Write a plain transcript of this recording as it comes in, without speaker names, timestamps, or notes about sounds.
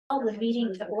Call the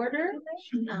meeting to order.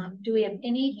 Do we have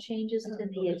any changes to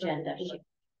the agenda?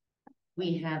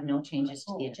 We have no changes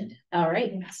to the agenda. All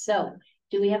right, so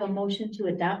do we have a motion to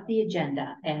adopt the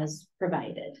agenda as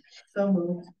provided? So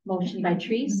moved. Motion by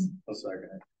Treese A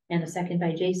second. and a second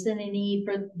by Jason. Any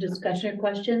further discussion or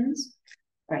questions?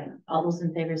 All right, all those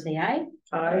in favor say aye.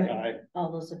 Aye.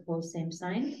 All those opposed, same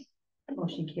sign.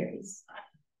 Motion carries.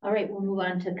 All right, we'll move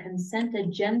on to consent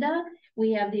agenda.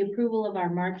 We have the approval of our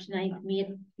March 9th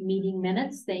meeting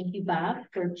minutes. Thank you, Bob,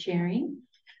 for chairing.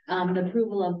 The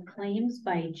approval of claims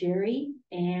by Jerry,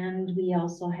 and we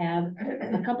also have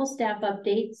a couple staff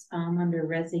updates under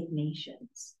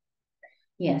resignations.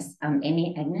 Yes,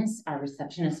 Amy Agnes, our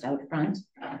receptionist out front,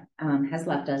 has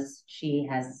left us. She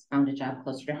has found a job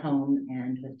closer to home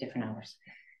and with different hours.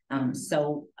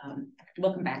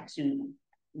 We'll come back to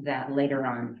that later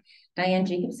on. Diane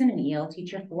Jacobson, an EL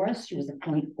teacher for us. She was a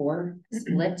 0.4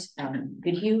 split,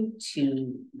 Goodhue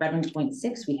to Redmond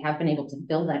 0.6. We have been able to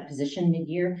fill that position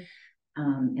mid-year.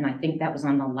 And I think that was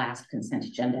on the last consent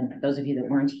agenda. And for those of you that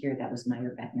weren't here, that was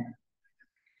Meyer Bettner.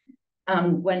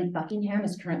 Gwen Buckingham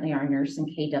is currently our nurse in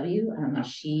KW.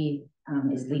 She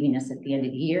is leaving us at the end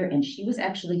of the year, and she was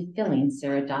actually filling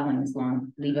Sarah Dolling's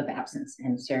long leave of absence.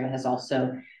 And Sarah has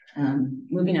also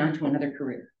moving on to another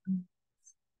career.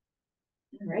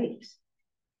 All right.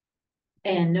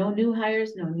 And no new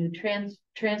hires, no new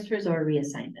transfers or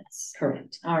reassignments.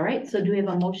 Correct. All right, so do we have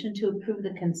a motion to approve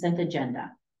the consent agenda?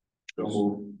 So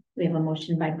moved. We have a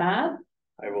motion by Bob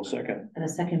I will second. and a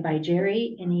second by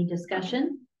Jerry. Any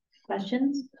discussion,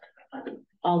 questions?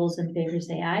 All those in favor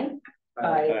say aye.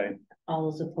 Aye.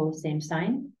 All those opposed, same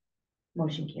sign.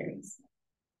 Motion carries.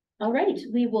 All right,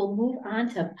 we will move on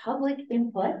to public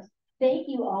input. Thank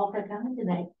you all for coming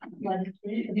tonight.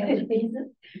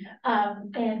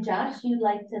 And Josh, you'd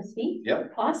like to speak?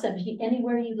 Yep. Awesome.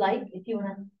 Anywhere you'd like, if you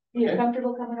want to, you're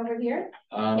comfortable coming over here.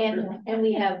 And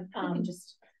we have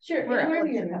just sure wherever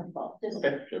you're comfortable. Just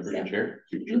Okay, should I bring a chair?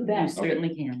 you bet. You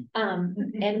certainly can.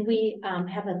 And we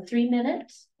have a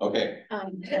 3-minute Okay.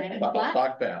 time slot.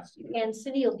 Talk fast. And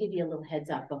Cindy will give you a little heads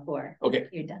up before Okay.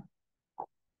 you're done.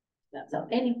 So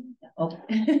okay.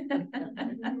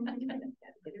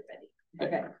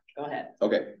 Okay, go ahead.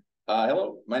 Okay.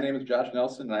 Hello, my name is Josh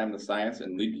Nelson, and I am the science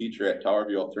and lead teacher at Tower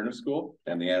View Alternative School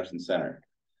and the Anderson Center.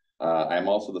 I am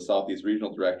also the Southeast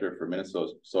Regional Director for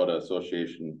Minnesota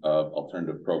Association of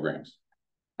Alternative Programs.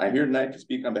 I'm here tonight to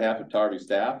speak on behalf of Tower View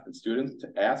staff and students to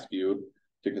ask you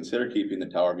to consider keeping the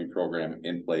Tower View program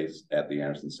in place at the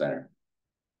Anderson Center.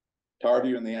 Tower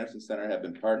View and the Anderson Center have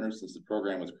been partners since the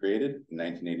program was created in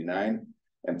 1989.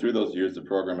 And through those years, the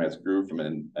program has grew from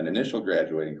an initial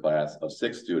graduating class of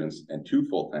 6 students and 2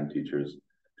 full-time teachers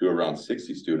to around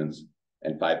 60 students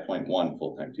and 5.1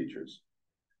 full-time teachers.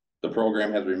 The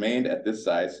program has remained at this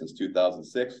size since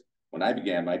 2006, when I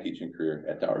began my teaching career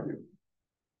at Tower View.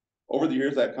 Over the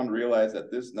years, I've come to realize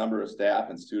that this number of staff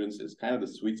and students is kind of the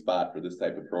sweet spot for this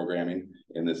type of programming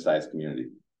in this size community.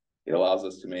 It allows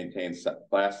us to maintain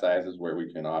class sizes where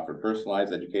we can offer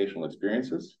personalized educational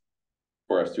experiences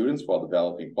for our students while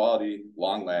developing quality,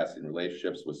 long-lasting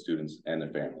relationships with students and their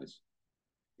families.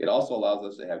 It also allows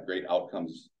us to have great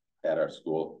outcomes at our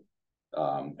school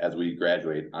as we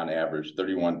graduate on average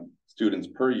 31 students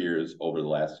per year over the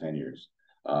last 10 years.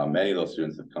 Many of those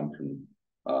students have come from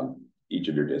each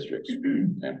of your districts.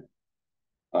 Okay.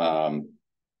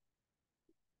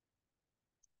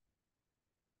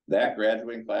 That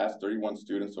graduating class, 31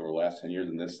 students over the last 10 years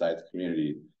in this size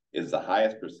community, is the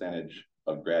highest percentage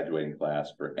of graduating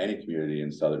class for any community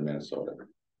in southern Minnesota.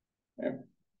 Okay.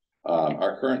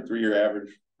 Our current 3-year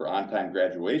average for on-time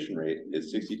graduation rate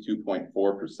is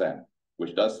 62.4%,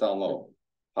 which does sound low.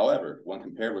 However, when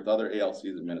compared with other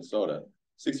ALCs in Minnesota,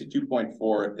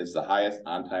 62.4 is the highest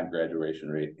on-time graduation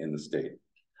rate in the state,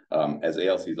 as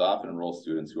ALCs often enroll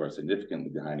students who are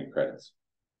significantly behind in credits.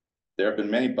 There have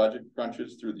been many budget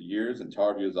crunches through the years, and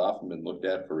Tower View has often been looked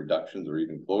at for reductions or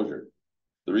even closure.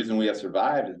 The reason we have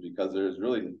survived is because there's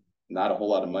really not a whole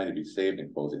lot of money to be saved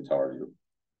in closing Tower View.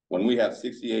 When we have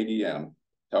 60 ADM,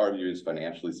 Tower View is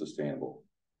financially sustainable,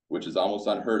 which is almost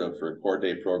unheard of for a core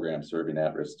day program serving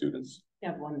at-risk students. You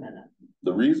have 1 minute.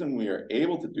 The reason we are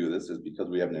able to do this is because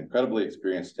we have an incredibly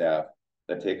experienced staff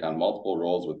that take on multiple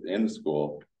roles within the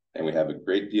school, and we have a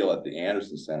great deal at the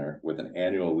Anderson Center with an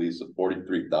annual lease of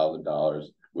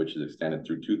 $43,000, which is extended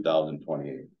through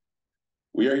 2028.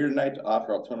 We are here tonight to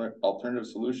offer alternative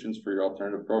solutions for your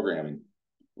alternative programming.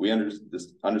 We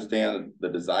understand the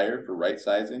desire for right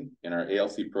sizing in our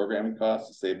ALC programming costs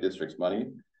to save districts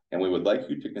money, and we would like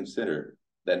you to consider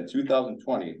that in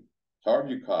 2020, Tower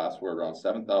View costs were around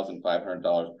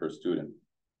 $7,500 per student,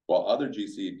 while other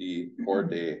GCD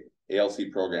 4-day ALC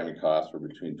programming costs were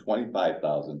between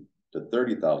 $25,000 to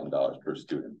 $30,000 per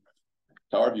student.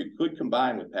 Tower View could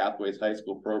combine with Pathways High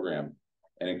School program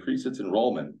and increase its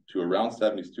enrollment to around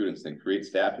 70 students and create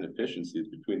staffing efficiencies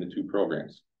between the two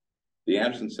programs. The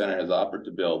Anderson Center has offered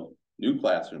to build new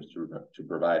classrooms to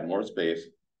provide more space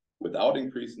without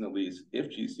increasing the lease if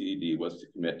GCED was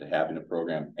to commit to having a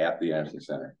program at the Anderson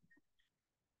Center.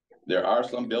 There are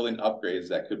some building upgrades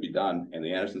that could be done, and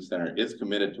the Anderson Center is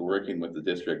committed to working with the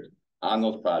district on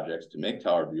those projects to make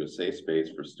Tower View a safe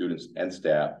space for students and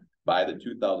staff by the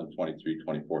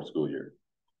 2023-24 school year.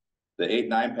 The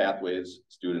 8-9 Pathways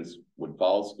students would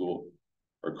follow school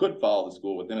or could follow the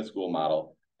school within a school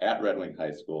model at Red Wing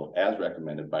High School as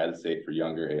recommended by the state for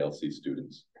younger ALC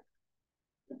students.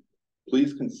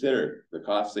 Please consider the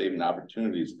cost saving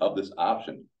opportunities of this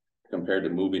option compared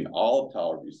to moving all of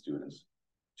Tower View students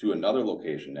to another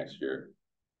location next year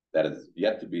that is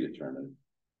yet to be determined,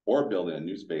 or building a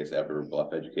new space at River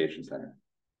Bluff Education Center.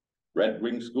 Red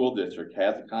Wing School District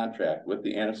has a contract with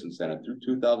the Anderson Center through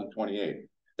 2028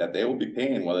 that they will be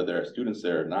paying whether there are students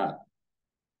there or not.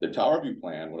 The Tower View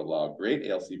plan would allow great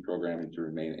ALC programming to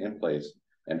remain in place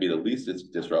and be the least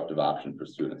disruptive option for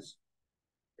students.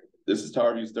 This is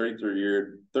Tower View's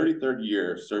 33rd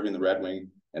year serving the Red Wing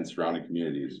and surrounding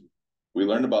communities. We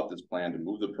learned about this plan to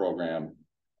move the program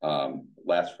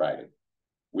last Friday.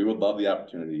 We would love the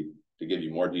opportunity to give you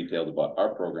more details about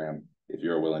our program if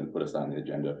you are willing to put us on the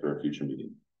agenda for a future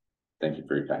meeting. Thank you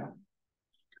for your time.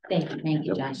 Thank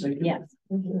you, Josh. Yes.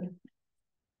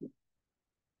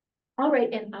 All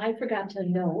right, and I forgot to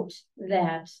note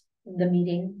that the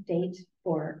meeting date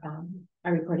for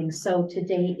our recording. So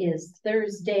today is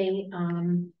Thursday,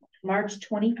 March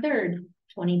 23rd,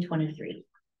 2023.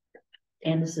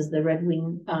 And this is the Red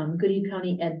Wing Goodhue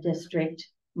County Ed District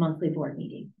monthly board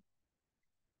meeting.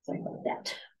 Sorry about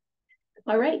that.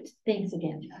 All right, thanks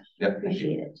again, Josh. Yep,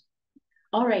 appreciate it.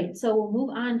 All right, so we'll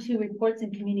move on to reports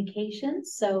and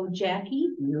communications. So Jackie,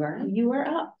 you are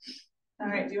up. All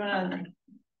right, do you want to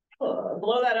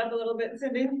blow that up a little bit,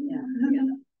 Cindy? Yeah.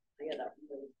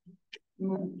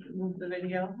 Move the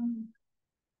video.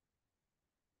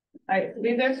 All right, so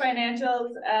these are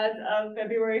financials as of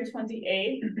February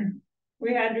 28th.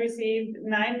 We had received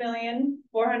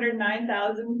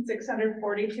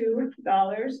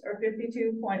 $9,409,642, or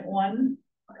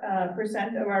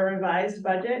 52.1% of our revised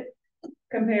budget,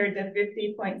 compared to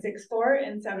 50.64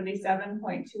 and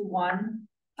 77.21.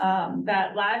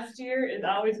 That last year is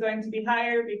always going to be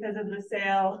higher because of the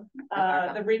sale,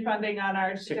 the refunding on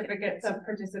our certificates of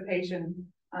participation.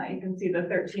 You can see the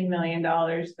 $13 million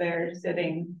there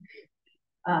sitting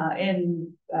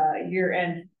in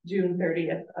year-end June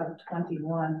 30th of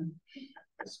 21.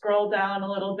 Scroll down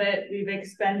a little bit, we've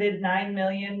expended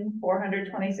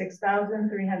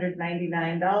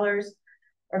 $9,426,399,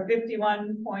 or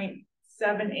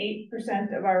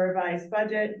 51.78% of our revised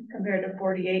budget, compared to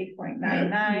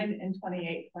 48.99 and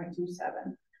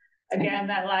 28.27. Again,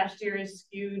 that last year is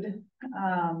skewed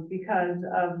because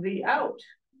of the out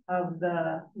of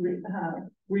the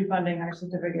refunding our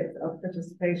certificates of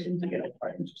participation to get a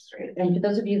lower interest rate. And for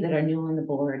those of you that are new on the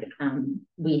board,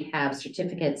 we have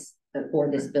certificates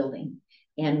for this building.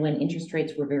 And when interest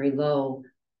rates were very low,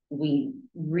 we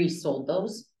resold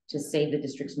those to save the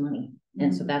district's money.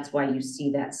 And so that's why you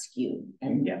see that skew.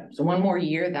 And yeah, so one more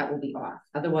year that will be off.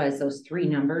 Otherwise, those three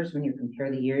numbers, when you compare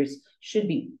the years, should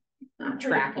be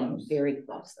tracking very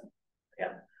closely.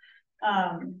 Yeah.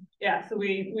 Yeah, so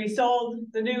we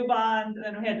sold the new bond and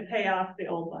then we had to pay off the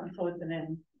old one, so it's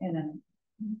an in.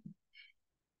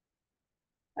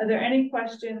 Are there any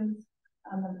questions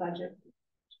on the budget?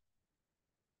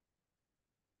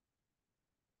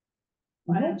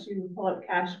 Why don't you pull up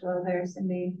cash flow there,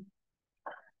 Cindy?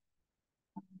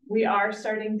 We are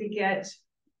starting to get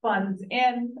funds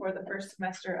in for the first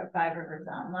semester of Five Rivers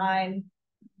Online.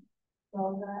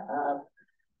 Pull that up.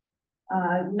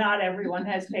 Not everyone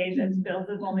has paid its bills.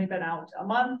 Have only been out a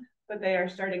month, but they are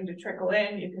starting to trickle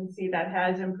in. You can see that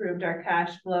has improved our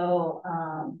cash flow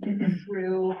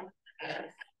through.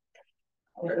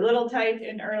 We're a little tight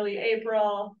in early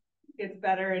April, gets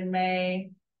better in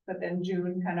May, but then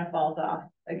June kind of falls off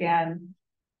again.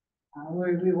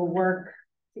 We will work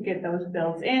to get those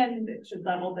bills in. It should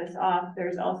level this off.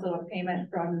 There's also a payment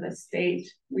from the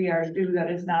state we are due that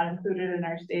is not included in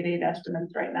our state aid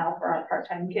estimates right now for our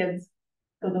part-time kids.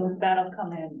 So that'll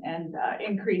come in and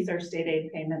increase our state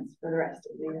aid payments for the rest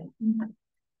of the year.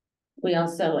 We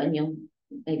also, and you'll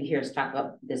maybe hear us talk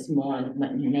about this more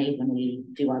in May when we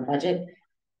do our budget.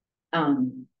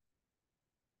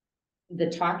 The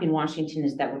talk in Washington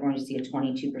is that we're going to see a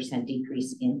 22%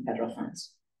 decrease in federal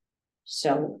funds.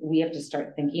 So we have to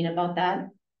start thinking about that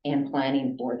and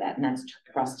planning for that, and that's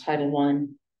across Title I,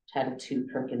 Title II,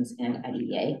 Perkins, and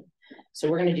IDEA. So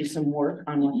we're gonna do some work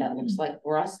on what that looks like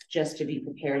for us, just to be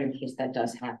prepared in case that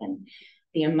does happen.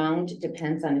 The amount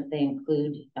depends on if they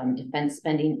include defense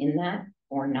spending in that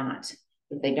or not.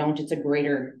 If they don't, it's a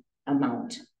greater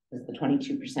amount, because the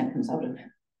 22% comes out of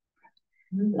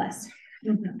less.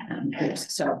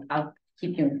 So I'll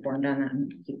keep you informed on that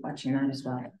and keep watching that as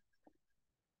well.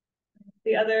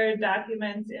 The other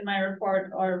documents in my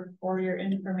report are for your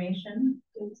information.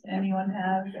 Does anyone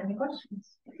have any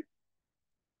questions?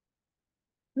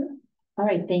 All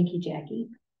right, thank you, Jackie.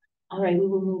 All right, we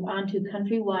will move on to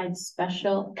countywide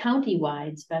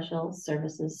special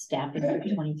services staffing for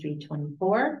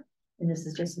 23-24. And this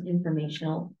is just an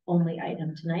informational only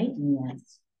item tonight.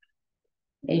 Yes.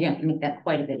 You have to make that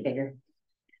quite a bit bigger.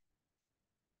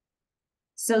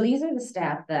 So these are the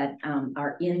staff that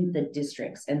are in the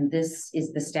districts, and this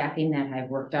is the staffing that I've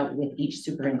worked out with each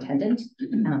superintendent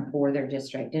for their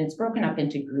district, and it's broken up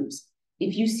into groups.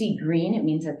 If you see green, it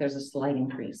means that there's a slight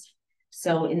increase.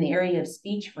 So in the area of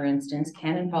speech, for instance,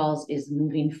 Cannon Falls is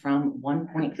moving from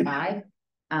 1.5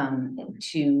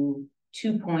 to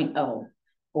 2.0.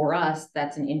 For us,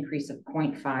 that's an increase of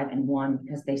 0.5 and 1,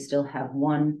 because they still have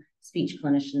one speech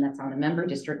clinician that's on a member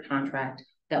district contract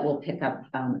that will pick up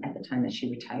at the time that she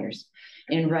retires.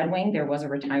 In Red Wing, there was a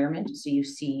retirement, so you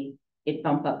see it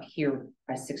bump up here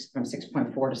by from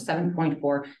 6.4 to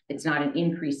 7.4. It's not an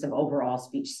increase of overall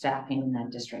speech staffing in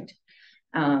that district.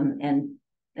 And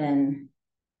then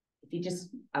if you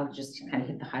I'll just kind of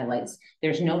hit the highlights.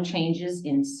 There's no changes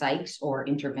in psychs or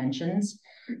interventions.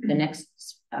 The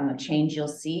next change you'll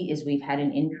see is we've had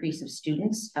an increase of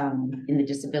students in the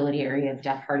disability area of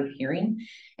deaf, hard of hearing.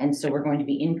 And so we're going to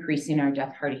be increasing our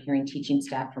deaf, hard of hearing teaching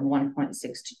staff from 1.6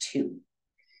 to 2.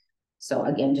 So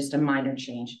again, just a minor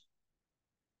change.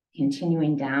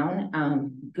 Continuing down,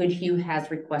 Goodhue has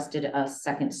requested a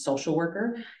second social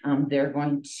worker. They're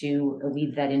going to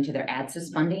weave that into their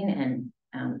ADSIS funding, and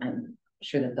I'm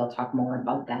sure that they'll talk more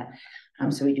about that.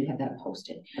 So we do have that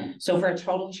posted. So for a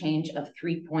total change of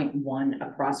 3.1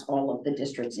 across all of the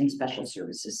districts in special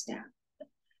services staff.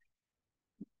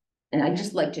 And I'd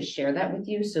just like to share that with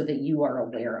you so that you are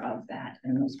aware of that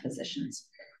in those positions.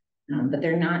 But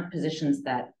they're not positions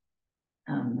that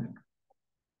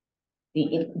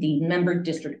the member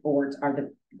district boards are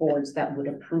the boards that would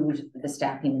approve the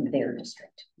staffing in their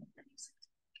district.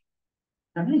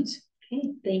 All right,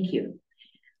 okay, thank you.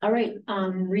 All right,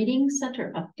 reading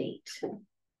center update.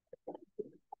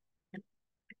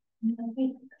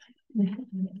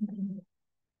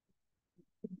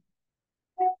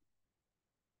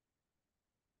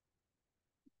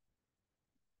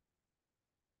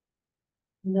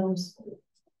 Those.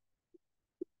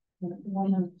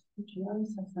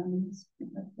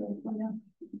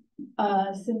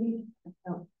 Cindy.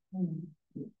 Oh.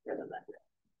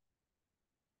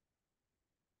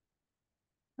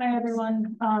 Hi,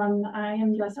 everyone. I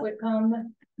am Jess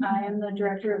Whitcomb. I am the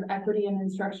Director of Equity and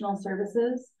Instructional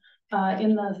Services.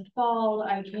 In the fall,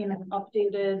 I came and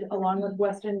updated along with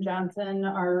Weston Johnson,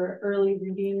 our early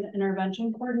reading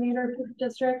intervention coordinator for the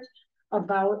district,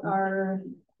 about our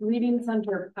reading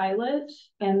center pilot.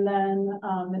 And then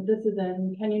this is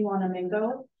in Kenyon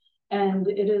Wanamingo. And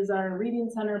it is our reading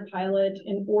center pilot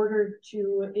in order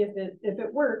to, if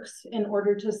it works, in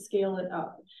order to scale it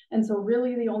up. And so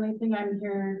really the only thing I'm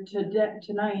here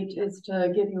tonight is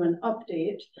to give you an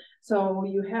update. So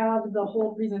you have the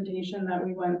whole presentation that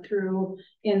we went through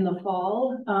in the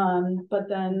fall, but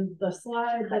then the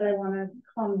slide that I want to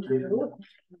come to,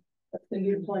 so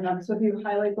you pulling up. So if you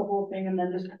highlight the whole thing and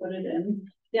then just put it in.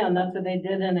 Yeah, and that's what they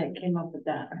did, and it came up with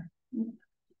that.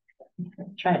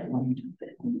 Try it one.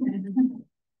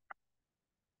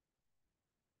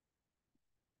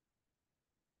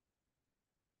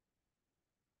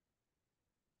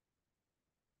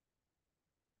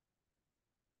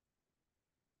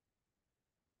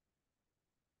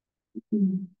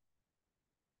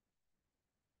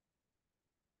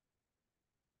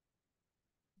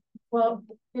 Well,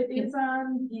 it is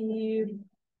on the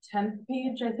 10th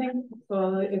page, I think.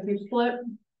 So if you flip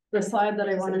the slide that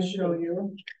I want to show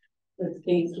you, it's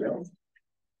Gaysville.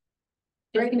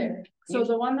 Right there. So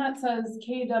the one that says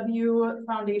KW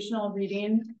Foundational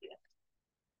Reading.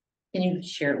 Can you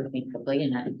share it with me quickly,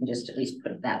 and I can just at least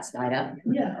put that slide up?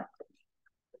 Yeah.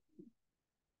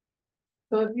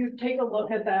 So if you take a look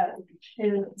at that,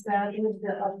 that is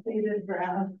the updated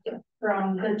graph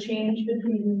from the change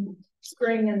between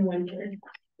spring and winter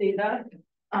data.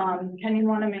 Kenyon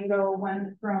Wanamingo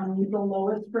went from the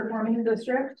lowest performing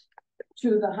district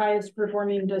to the highest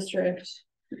performing district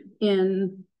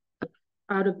in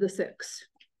out of the 6.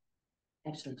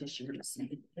 Actually, just your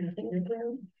listening.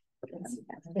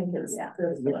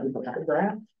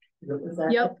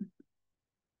 Yep.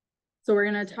 So we're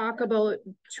gonna talk about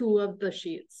 2 of the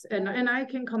sheets, and I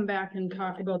can come back and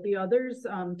talk about the others,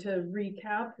 to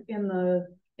recap in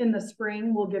the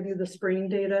spring. We'll give you the spring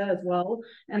data as well.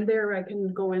 And there I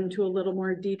can go into a little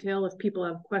more detail if people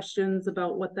have questions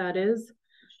about what that is.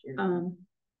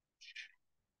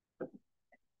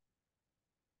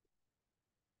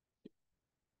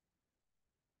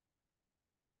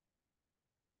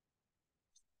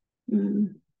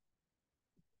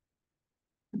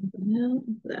 No,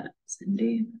 that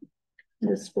Cindy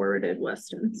just forwarded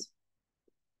Weston's.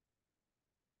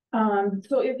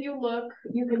 So if you look,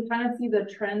 you can kind of see the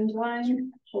trend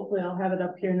line. Hopefully I'll have it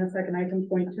up here in a second. I can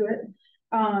point to it.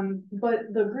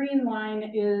 But the green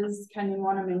line is Kenyon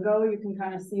Wanamingo. You can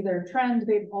kind of see their trend.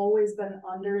 They've always been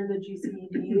under the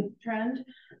GCED trend.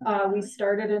 We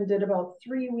started and did about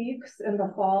 3 weeks in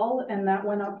the fall, and that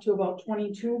went up to about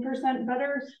 22%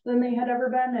 better than they had ever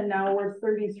been. And now we're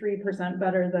 33%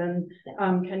 better than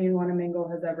Kenyon Wanamingo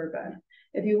has ever been.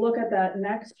 If you look at that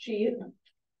next sheet,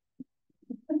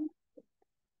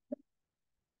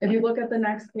 if you look at the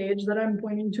next page that I'm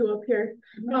pointing to up here,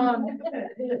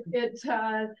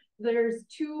 there's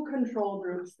 2 control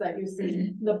groups that you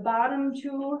see. The bottom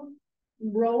 2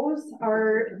 rows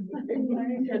are,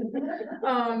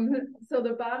 so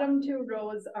the bottom 2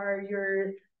 rows are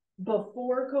your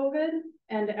before COVID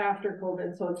and after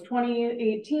COVID. So it's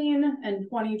 2018 and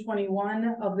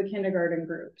 2021 of the kindergarten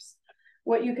groups.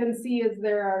 What you can see is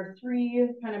there are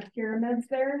 3 kind of pyramids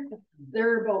there.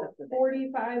 They're about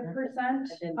 45%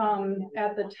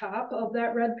 at the top of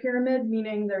that red pyramid,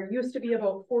 meaning there used to be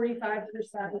about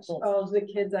 45% of the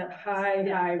kids at high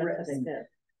risk.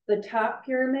 The top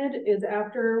pyramid is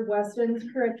after Weston's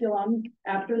curriculum.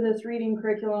 After this reading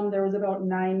curriculum, there was about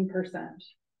 9%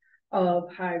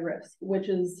 of high risk, which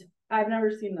is, I've never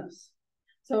seen this.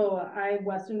 So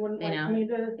Weston wouldn't like me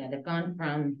to. Yeah, they've gone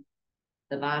from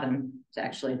the bottom to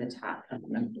actually the top of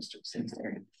the district since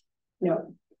there.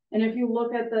 No. And if you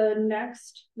look at the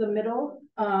middle,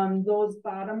 those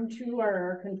bottom 2 are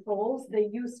our controls. They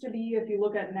used to be, if you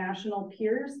look at national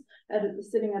peers,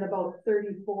 sitting at about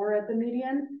 34 at the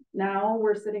median. Now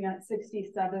we're sitting at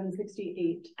 67,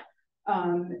 68,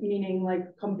 meaning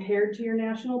like compared to your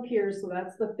national peers. So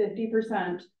that's the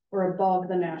 50%, we're above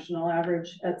the national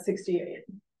average at 68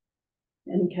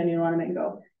 in Kenyon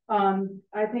Wanamingo.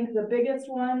 I think the biggest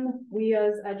one, we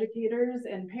as educators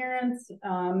and parents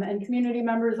and community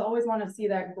members always want to see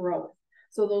that growth.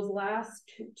 So those last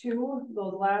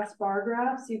those last bar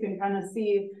graphs, you can kind of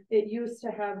see it used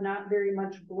to have not very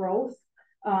much growth.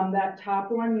 That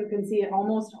top one, you can see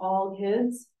almost all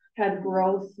kids had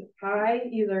growth high,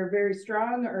 either very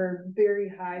strong or very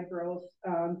high growth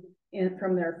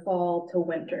from their fall to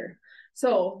winter.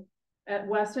 So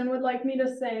Weston would like me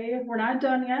to say, we're not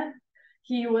done yet.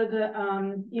 He would,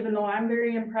 even though I'm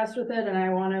very impressed with it and I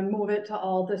want to move it to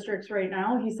all districts right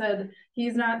now, he said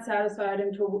he's not satisfied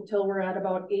until we're at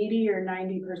about 80 or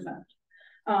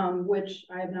 90%, which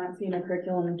I have not seen a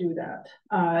curriculum do that.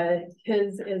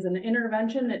 His is an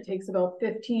intervention. It takes about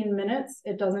 15 minutes.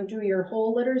 It doesn't do your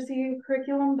whole literacy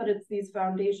curriculum, but it's these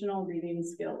foundational reading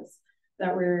skills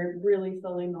that we're really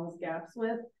filling those gaps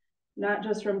with, not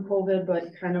just from COVID,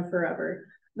 but kind of forever.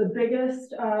 The biggest,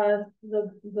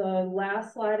 the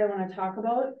last slide I want to talk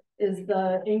about is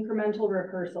the incremental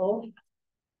rehearsal,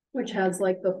 which has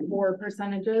like the 4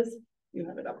 percentages. You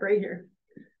have it up right here.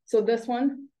 So this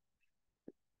one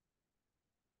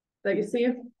that you see,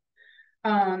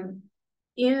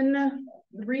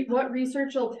 what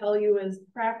research will tell you is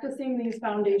practicing these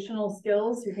foundational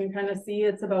skills. You can kind of see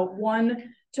it's about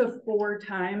 1 to 4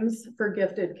 times for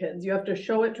gifted kids. You have to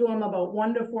show it to them about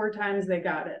 1 to 4 times they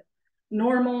got it.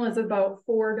 Normal is about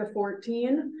 4 to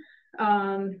 14.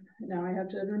 Now I have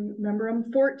to remember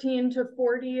them. 14 to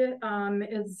 40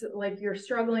 is like you're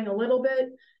struggling a little bit.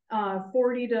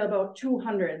 40 to about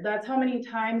 200. That's how many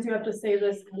times you have to say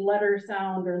this letter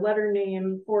sound or letter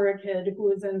name for a kid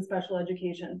who is in special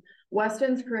education.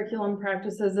 Weston's curriculum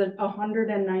practices it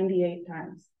 198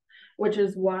 times, which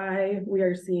is why we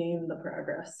are seeing the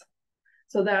progress.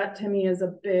 So that to me is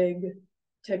a big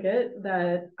ticket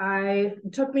that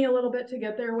took me a little bit to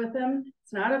get there with him.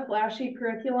 It's not a flashy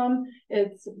curriculum.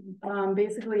 It's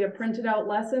basically a printed out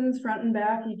lessons front and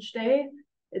back each day.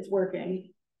 It's working.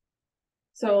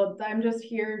 So I'm just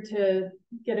here to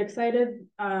get excited,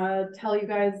 tell you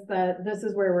guys that this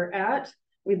is where we're at.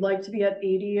 We'd like to be at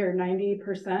 80 or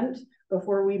 90%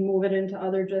 before we move it into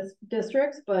other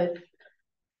districts, but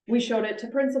we showed it to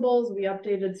principals, we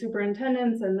updated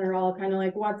superintendents, and they're all kind of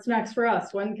like, what's next for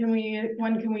us? When can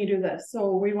we do this?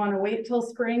 So we want to wait till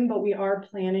spring, but we are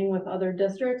planning with other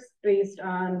districts based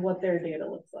on what their data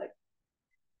looks like.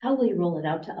 How will you roll it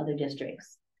out to other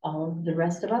districts? All of the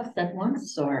rest of us at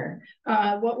once, or?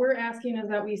 What we're asking is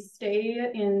that we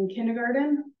stay in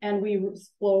kindergarten and we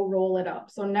slow roll it up.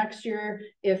 So next year,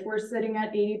 if we're sitting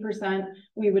at 80%,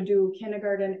 we would do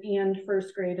kindergarten and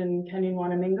first grade in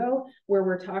Kenyon-Wanamingo. Where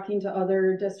we're talking to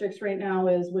other districts right now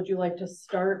is, would you like to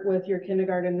start with your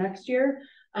kindergarten next year?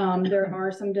 There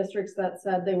are some districts that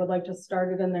said they would like to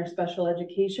start it in their special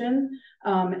education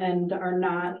and are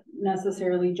not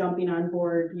necessarily jumping on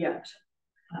board yet.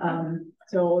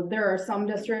 So there are some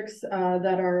districts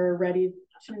that are ready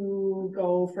to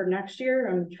go for next year.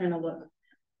 I'm trying to look.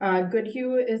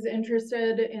 Goodhue is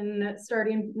interested in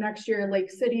starting next year.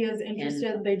 Lake City is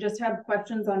interested. They just have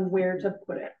questions on where to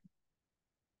put it.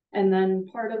 And then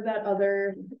part of that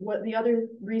what the other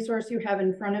resource you have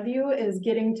in front of you is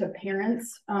getting to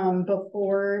parents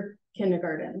before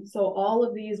kindergarten. So all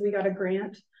of these, we got a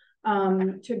grant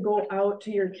to go out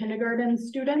to your kindergarten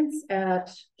students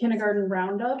at Kindergarten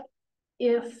Roundup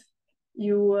if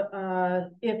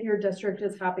your district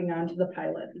is hopping onto the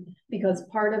pilot, because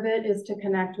part of it is to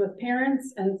connect with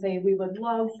parents and say, we would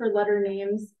love for letter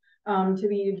names to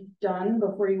be done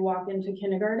before you walk into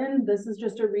kindergarten. This is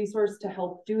just a resource to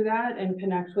help do that and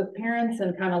connect with parents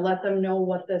and kind of let them know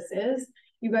what this is.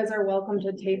 You guys are welcome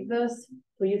to take this.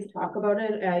 Please talk about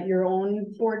it at your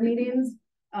own board meetings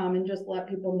and just let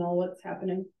people know what's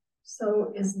happening.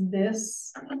 So is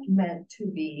this meant to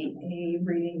be a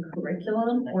reading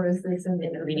curriculum, or is this an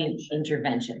Reading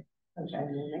intervention. Okay.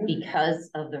 Because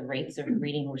of the rates of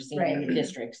reading we're seeing in the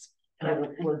districts.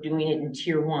 We're doing it in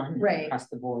tier 1 across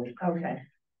the board. Okay.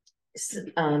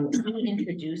 We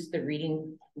introduced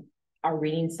our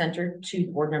reading center to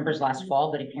board members last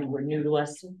fall, but if you were new to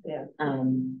us,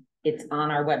 it's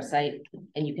on our website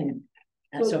and you can,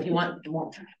 so if you want more,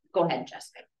 go ahead,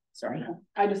 Jessica. Sorry.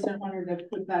 I just didn't want her to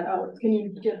put that out. Can you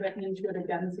get back into it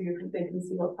again so they can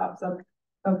see what pops up?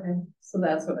 Okay, so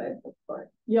that's what I look for.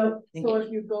 Yep. So if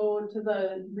you go to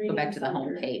the reading Go back to the center,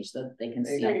 home page so that they can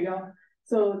see. there you go.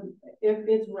 So if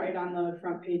it's right on the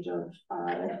front page of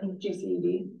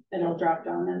GCED, and it'll drop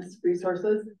down as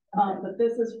resources. But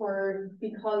this is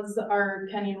because our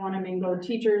Kenyon-Wanamingo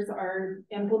teachers are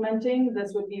implementing,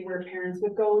 this would be where parents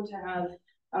would go to have,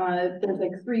 there's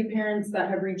like 3 parents that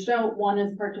have reached out. One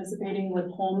is participating with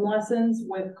home lessons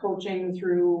with coaching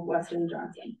through Weston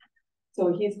Johnson.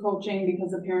 So he's coaching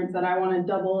because the parents that I want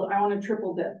to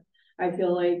triple dip. I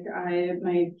feel like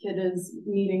my kid is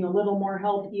needing a little more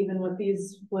help, even with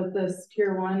this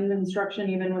tier 1 instruction,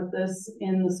 even with this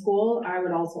in the school. I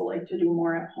would also like to do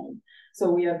more at home. So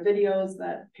we have videos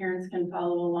that parents can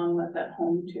follow along with at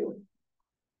home too.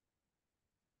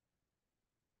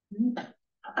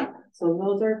 So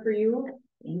those are for you.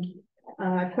 Thank you.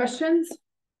 Questions?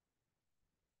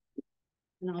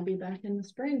 And I'll be back in the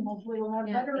spring. Hopefully we'll have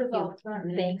better results.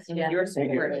 Thanks, Jeff. Your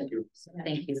support. Thank you.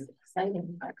 Thank you.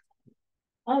 Exciting.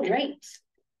 All right.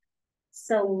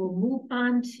 So we'll move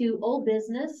on to old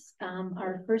business.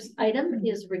 Our first item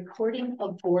is recording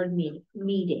of board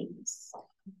meetings.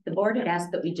 The board had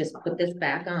asked that we just put this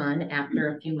back on after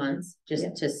a few months,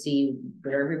 just to see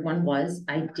where everyone was.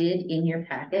 I did in your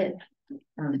packet.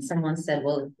 Someone said,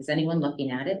 well, is anyone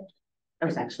looking at it? I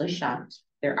was actually shocked.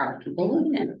 There are people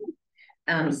looking at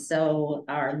it. So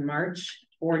our March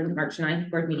 9th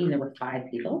board meeting, there were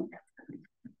 5 people.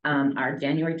 Our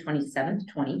January 27th,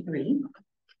 23,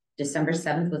 December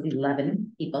 7th was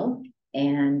 11 people,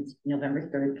 and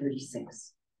November 3rd,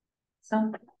 36.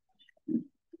 So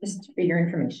just for your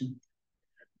information.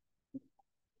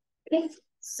 Okay,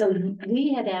 so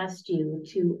we had asked you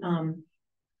to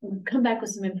come back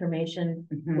with some information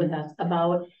with us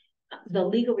about the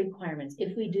legal requirements.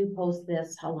 If we do post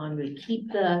this, how long we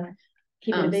keep it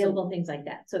available, things like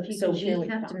that. So if you So we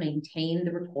have to maintain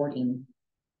the recording,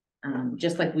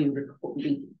 just like we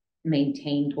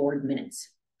maintain board minutes.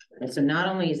 So not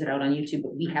only is it out on YouTube,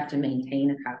 but we have to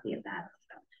maintain a copy of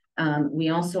that. We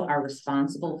also are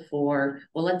responsible for,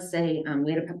 well, let's say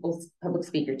we had a public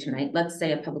speaker tonight. Let's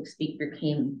say a public speaker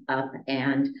came up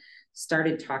and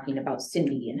started talking about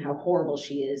Cindy and how horrible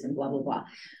she is and blah, blah, blah.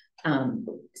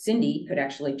 Cindy could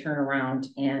actually turn around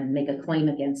and make a claim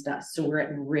against us. So we're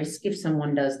at risk if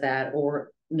someone does that,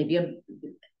 or maybe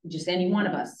just any one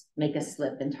of us make a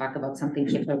slip and talk about something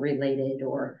HIPAA related,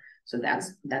 or so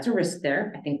that's a risk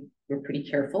there. I think we're pretty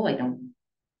careful. I don't,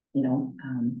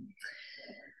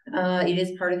 it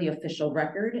is part of the official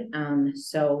record.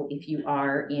 So if you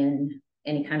are in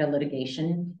any kind of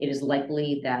litigation, it is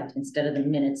likely that instead of the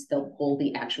minutes, they'll pull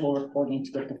the actual recording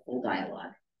to get the full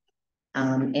dialogue.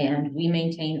 And we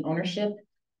maintain ownership.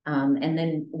 And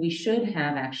then we should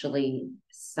have actually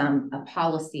a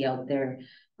policy out there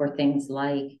for things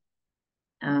like,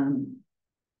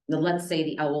 let's say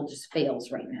the OWL just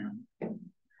fails right now.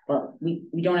 Well, we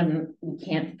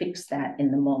can't fix that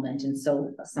in the moment. And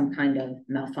so some kind of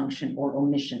malfunction or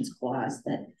omissions clause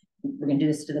that we're gonna do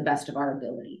this to the best of our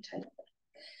ability type.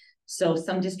 So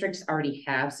some districts already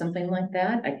have something like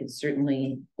that. I could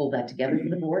certainly pull that together for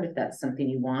the board if that's something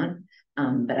you want.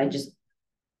 But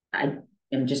I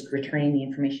am just returning the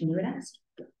information you had asked.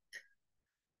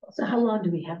 So how long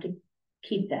do we have to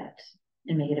keep that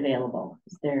and make it available?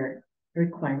 Is there a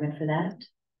requirement for that?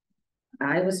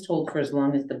 I was told for as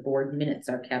long as the board minutes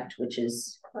are kept, which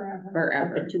is forever.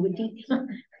 Perpetuity.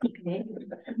 Okay.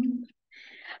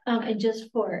 And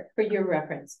just for your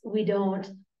reference,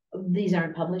 these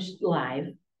aren't published live.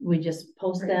 We just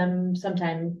post them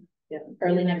sometime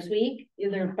early next week.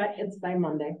 It's by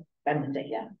Monday. By Monday,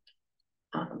 yeah.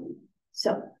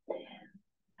 So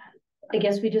I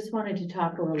guess we just wanted to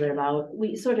talk a little bit about,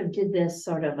 we sort of did this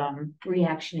sort of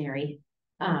reactionary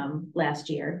last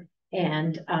year,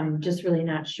 and just really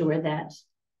not sure that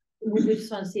we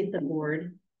just want to see if the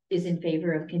board is in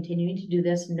favor of continuing to do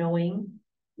this, knowing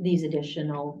these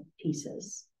additional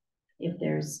pieces. If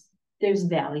there's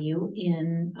value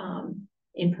in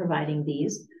providing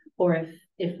these, or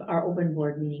if our open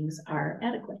board meetings are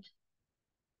adequate.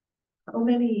 How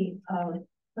many,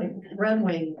 like Red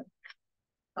Wing,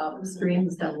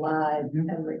 streams them live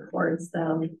and records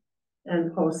them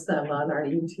and posts them on our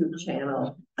YouTube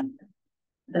channel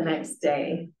the next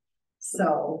day.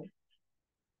 So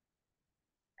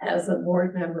as a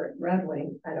board member at Red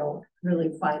Wing, I don't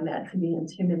really find that to be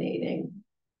intimidating.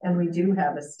 And we do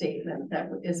have a statement that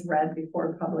is read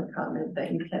before public comment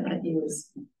that you cannot use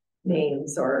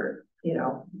names or,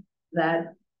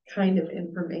 that kind of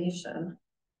information.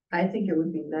 I think it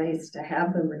would be nice to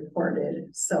have them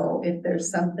recorded. So if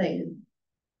there's something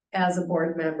as a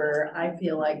board member, I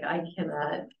feel like I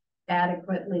cannot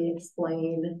adequately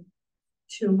explain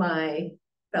to my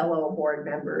fellow board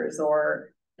members, or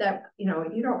that, you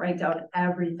don't write down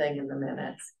everything in the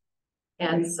minutes.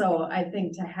 And so I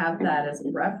think to have that as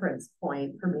a reference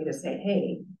point for me to say,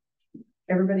 hey,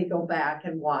 everybody go back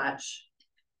and watch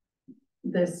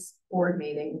this board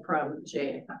meeting from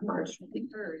March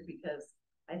 23rd, because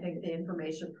I think the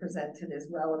information presented is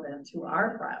relevant to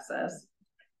our process.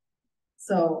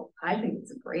 So I think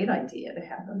it's a great idea to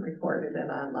have them recorded and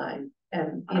online.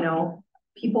 And,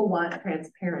 people want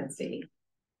transparency,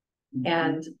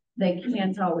 and they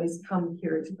can't always come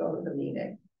here to go to the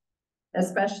meeting.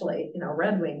 Especially,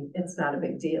 Red Wing, it's not a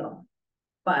big deal.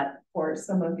 But for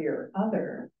some of the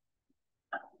other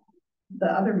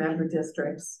member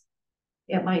districts,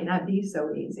 it might not be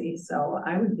so easy. So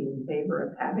I would be in favor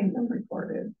of having them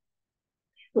recorded.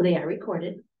 Well, they are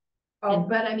recorded. Oh,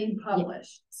 but I mean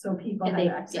published, so people And have they-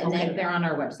 access. And they're on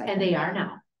our website. And they are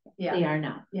now. Yeah, They are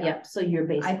now. Yeah. Yep. So you're I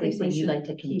basically think we saying you'd should like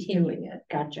to keep continue. doing it.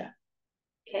 Gotcha.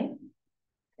 Okay.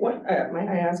 What, might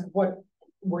I ask,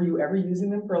 were you ever using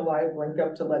them for a live link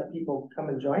up to let people come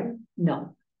and join?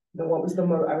 No. Then what was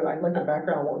I'd like a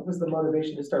background, what was the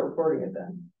motivation to start recording it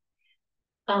then?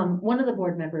 One of the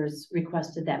board members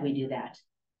requested that we do that,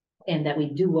 and that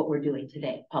we do what we're doing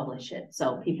today, publish it,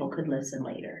 so people could listen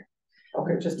later.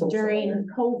 Okay, just to. During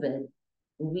COVID,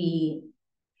 we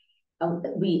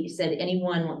said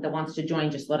anyone that wants to join,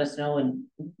 just let us know and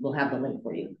we'll have the link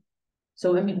for you.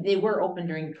 So, I mean, they were open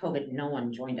during COVID. No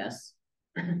one joined us.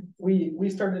 We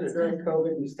started it during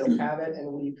COVID, we still have it,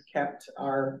 and we've kept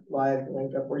our live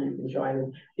link up where you can join,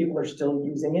 and people are still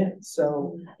using it.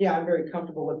 So, yeah, I'm very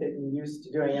comfortable with it and used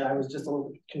to doing it. I was just a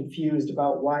little confused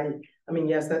about why. I mean,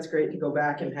 yes, that's great to go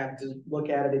back and have to look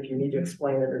at it if you need to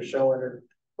explain it or show it or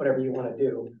whatever you want to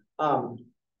do.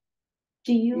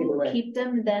 Do Either you way. keep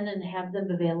them then and have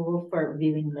them available for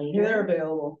viewing later? They're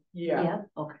available, yeah, Yeah,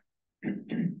 okay.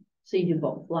 So you do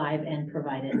both live and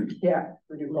provided, yeah,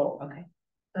 we do both. okay.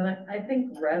 And I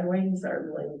think Red Wings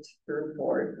are linked through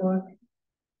Board Book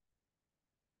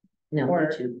No, or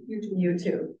YouTube.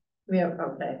 YouTube. We have,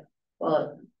 okay,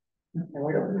 well, And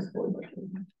we don't use Board Book.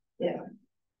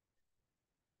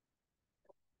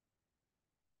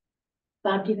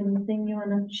 Bob, do you have anything you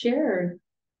wanna share?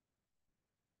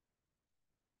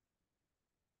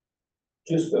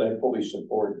 Just that I fully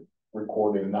support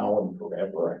recording now and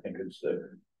forever. I think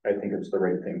it's the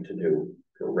right thing to do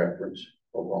for reference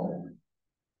alone.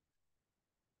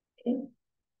 Okay.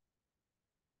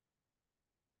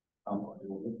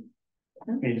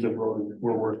 Needs a road,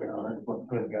 we're working on it, but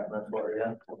haven't gotten that far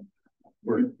yet.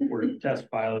 we're test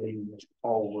piloting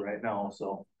all right now,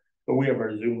 so. But we have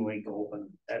our Zoom link open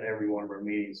at every one of our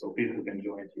meetings, so people can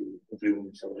join through Zoom,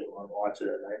 so they want to watch it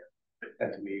at night,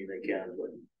 at the meeting they can,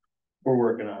 but we're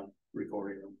working on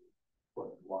recording them,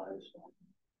 putting them live, so.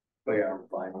 But yeah, I'm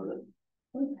fine with it.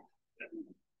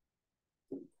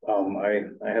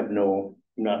 I have no,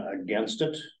 I'm not against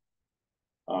it.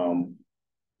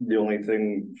 The only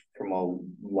thing from a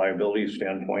liability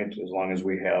standpoint, as long as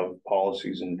we have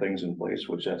policies and things in place,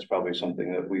 which that's probably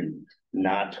something that we've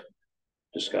not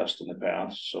discussed in the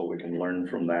past, so we can learn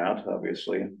from that,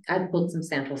 obviously. I pulled some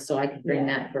samples so I could bring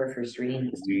that for a first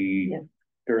reading.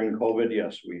 During COVID,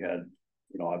 yes, we had,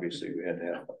 obviously we had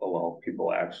to allow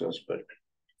people access, but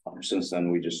since then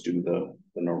we just do the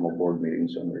normal board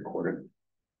meetings unrecorded.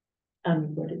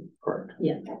 Unrecorded. Correct.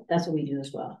 Yeah, that's what we do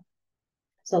as well.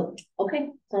 So, okay,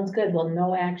 sounds good. Well,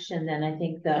 no action, then I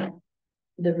think the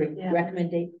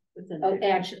recommendation,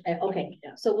 action, okay,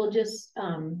 so we'll just,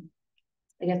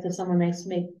 I guess if someone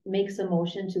makes a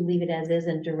motion to leave it as is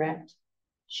and direct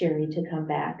Sherry to come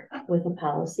back with a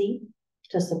policy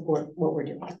to support what we're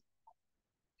doing.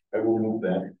 I will move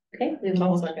that. Okay, we have a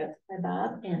motion by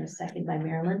Bob and a second by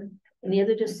Marilyn. Any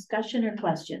other discussion or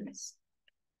questions?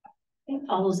 Okay,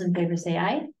 all those in favor say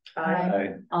aye. Aye.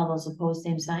 All those opposed,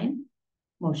 same sign.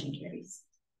 Motion carries.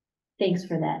 Thanks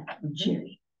for that,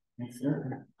 Sherry.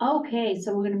 Okay,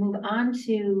 so we're gonna move on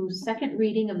to second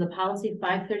reading of the policy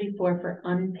 534 for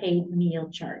unpaid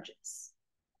meal charges.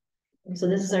 So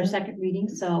this is our second reading,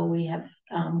 so we have,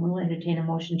 we'll entertain a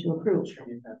motion to approve.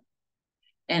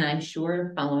 And I'm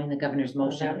sure following the governor's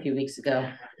motion a few weeks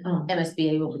ago, Oh,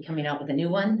 MSBA will be coming out with a new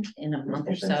one in a month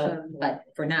or so, but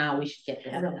for now, we should get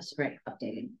this right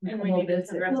updated. And we need it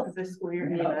for the rest of the school year.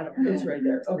 It's right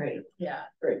there, okay, Yeah.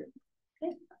 great.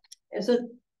 so,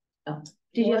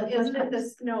 did you Well, have a isn't it question?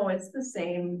 this, no, it's the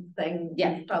same thing.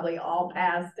 Yeah. we've Probably all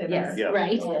passed in Yes, our. Yeah.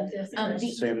 right. district. The-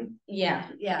 Same. Yeah,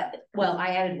 Yeah, well, I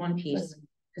added one piece,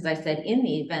 because I said in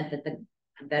the event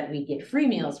that we get free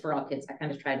meals for all kids, I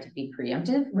kind of tried to be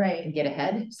preemptive right. and get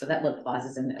ahead, so that little clause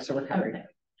is in there, so we're covered.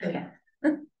 Okay.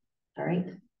 All right,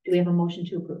 do we have a motion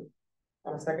to approve?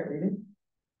 On a second reading?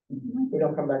 We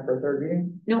don't come back for a third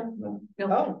reading? No.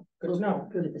 Oh, good to know.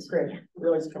 Approve it this Great, way. we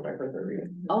always come back for a third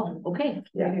reading. Oh, okay,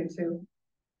 We do too.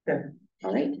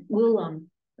 all right, we'll,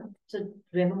 so do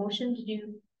we have a motion? Did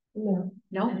you? No.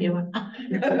 No, you want?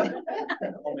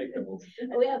 I'll make the motion.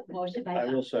 We have a motion by, I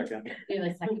will second. we have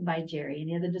a second by Jerry.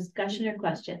 Any other discussion or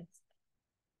questions?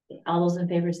 All those in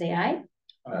favor say aye.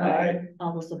 Aye.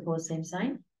 All those opposed, same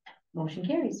sign. Motion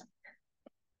carries.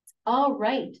 All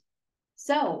right.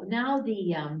 So now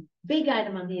the big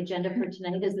item on the agenda for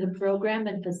tonight is the program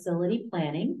and facility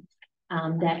planning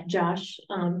that Josh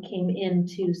came in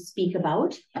to speak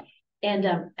about. And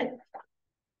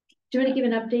do you want to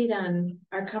give an update on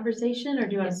our conversation, or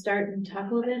do you want to start and talk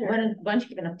a little bit? Why don't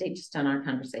you give an update just on our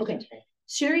conversation Okay. today?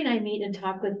 Sherry and I meet and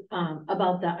talk with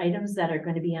about the items that are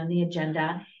going to be on the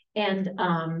agenda.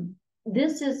 And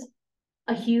this is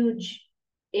a huge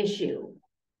issue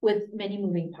with many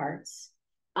moving parts.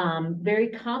 Very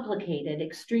complicated,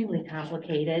 extremely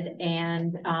complicated,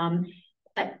 and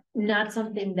not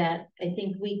something that I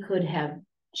think we could have.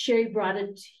 Sherry brought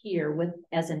it here with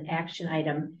as an action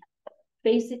item,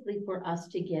 basically for us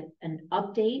to get an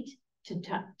update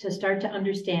to start to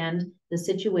understand the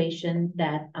situation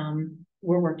that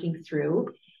we're working through,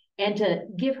 and to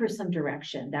give her some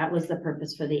direction. That was the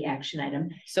purpose for the action item.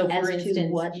 So As for to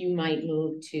instance, what- you might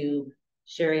move to,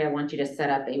 Sherry, I want you to set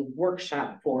up a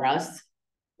workshop for us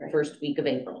Right. first week of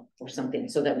April or something,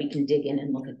 so that we can dig in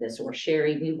and look at this. Or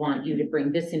Sherry, we want you to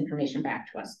bring this information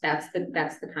back to us. That's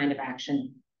the kind of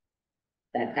action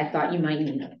that I thought you might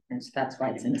need, and so that's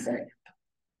why it's necessary.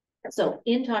 So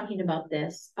in talking about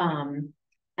this,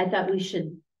 I thought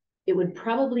it would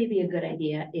probably be a good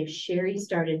idea if Sherry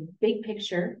started big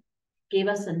picture, gave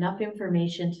us enough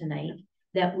information tonight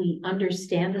that we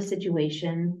understand the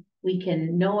situation. We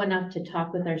can know enough to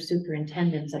talk with our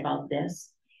superintendents about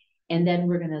this. And then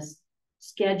we're gonna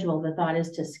the thought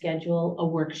is to schedule a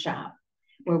workshop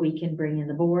where we can bring in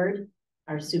the board,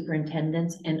 our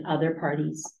superintendents and other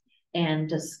parties, and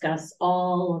discuss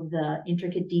all of the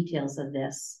intricate details of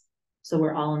this. So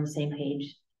we're all on the same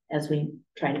page as we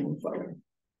try to move forward.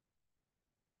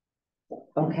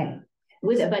 Okay.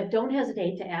 But don't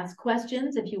hesitate to ask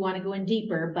questions if you want to go in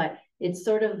deeper, but it's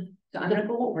sort of, So I'm gonna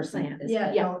go over some of this.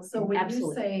 Yeah, Yeah, no, so when you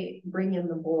absolutely. say bring in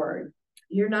the board,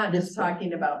 you're not just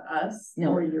talking about us,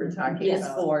 No. or you're talking This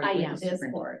about board. I with am. the this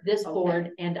superintendent. board? this Okay.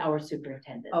 board and our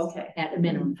superintendents. Okay. At a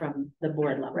minimum from the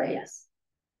board level, Right. yes.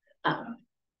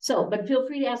 So, but feel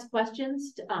free to ask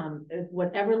questions,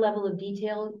 whatever level of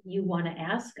detail you want to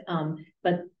ask.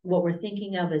 But what we're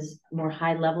thinking of is more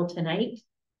high level tonight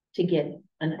to get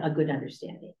a good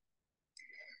understanding.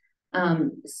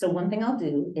 So one thing I'll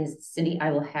do is, Cindy,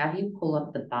 I will have you pull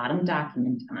up the bottom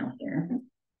document on here.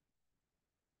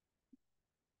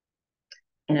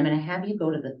 And I'm going to have you go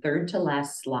to the third to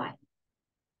last slide.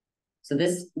 So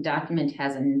this document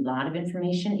has a lot of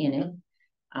information in it.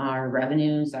 Our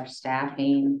revenues, our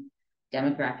staffing,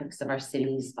 demographics of our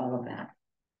cities, all of that.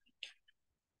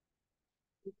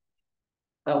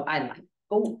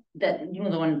 Oh, that, you know,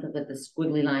 the one with the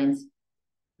squiggly lines,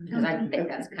 because I think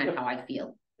that's kind of how I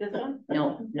feel. This one?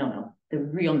 No, the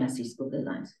real messy squiggly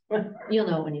lines. You'll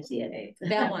know when you see it.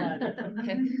 That one.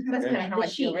 Okay. That's kind of how I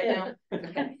feel right now.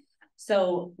 Okay.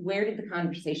 So where did the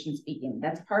conversations begin?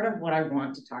 That's part of what I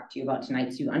want to talk to you about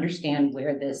tonight, so you understand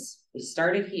where we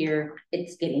started here.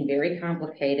 It's getting very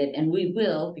complicated, and we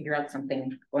will figure out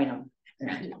something going on.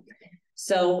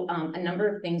 So a number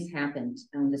of things happened.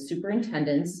 The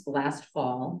superintendents last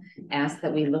fall asked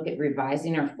that we look at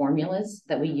revising our formulas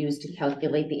that we use to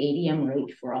calculate the ADM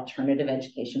rate for alternative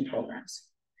education programs.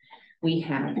 We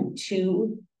have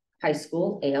 2 high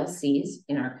school ALCs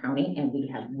in our county, and we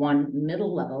have 1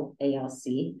 middle level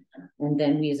ALC. And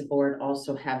then we as a board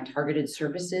also have targeted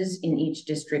services in each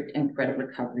district and credit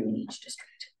recovery in each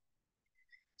district.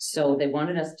 So they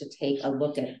wanted us to take a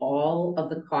look at all of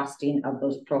the costing of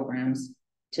those programs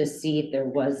to see if there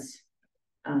was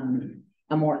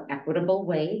a more equitable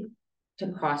way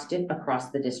to cost it across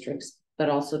the districts, but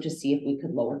also to see if we could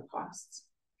lower costs.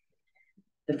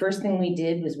 The first thing we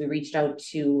did was we reached out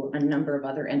to a number of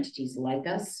other entities like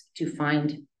us to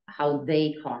find how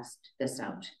they cost this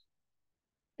out.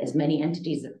 As many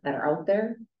entities that are out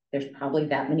there, there's probably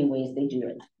that many ways they do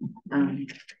it.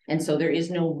 And so there is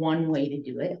no one way to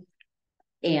do it.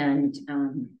 And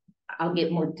I'll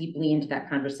get more deeply into that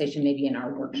conversation maybe in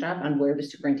our workshop on where the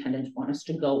superintendents want us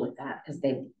to go with that, because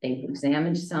they've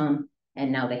examined some,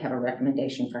 and now they have a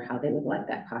recommendation for how they would like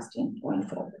that costing going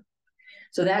forward.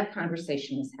 So that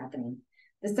conversation is happening.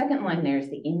 The second line there is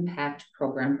the impact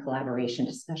program collaboration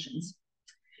discussions.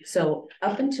 So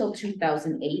up until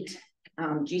 2008,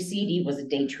 GCED was a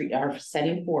day treat. Our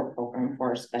Setting 4 program for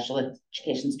our special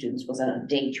education students was a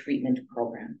day treatment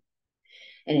program.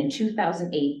 And in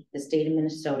 2008, the state of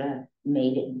Minnesota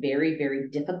made it very, very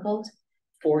difficult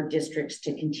for districts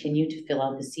to continue to fill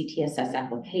out the CTSS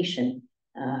application.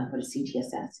 What is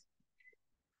CTSS?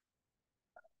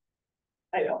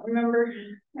 I don't remember.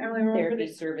 I only remember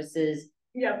Therapy services.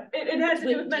 Yep, it has to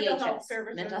do with mental DHS, health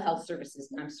services. Mental health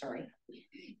services, I'm sorry.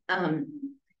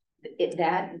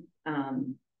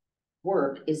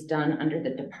 Work is done under the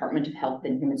Department of Health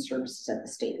and Human Services at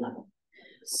the state level.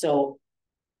 So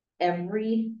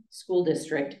every school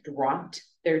district dropped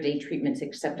their day treatments,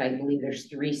 except I believe there's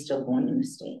 3 still going in the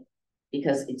state,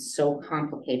 because it's so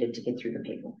complicated to get through the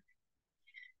paperwork.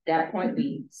 At that point,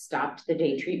 we stopped the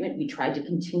day treatment. We tried to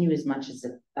continue as much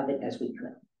of it as we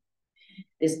could.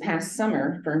 This past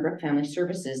summer, Fernbrook Family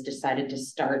Services decided to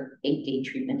start a day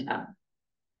treatment up.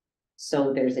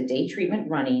 So there's a day treatment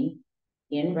running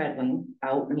in Red Wing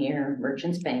out near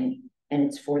Merchants Bank, and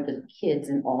it's for the kids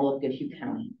in all of Goodhue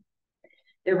County.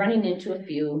 They're running into a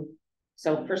few.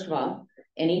 So first of all,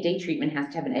 any day treatment has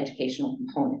to have an educational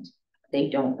component. They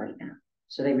don't right now.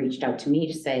 So they reached out to me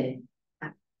to say,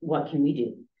 what can we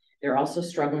do? They're also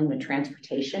struggling with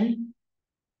transportation.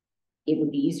 It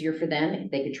would be easier for them if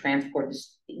they could transport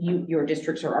this. Your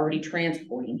districts are already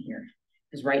transporting here,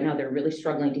 because right now they're really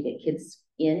struggling to get kids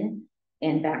in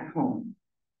and back home.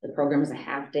 The program is a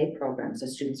half-day program, so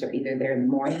students are either there in the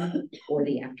morning or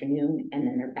the afternoon, and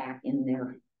then they're back in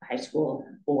their high school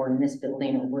or in this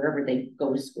building or wherever they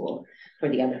go to school for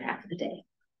the other half of the day.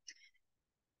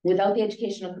 Without the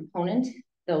educational component,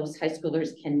 those high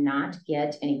schoolers cannot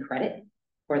get any credit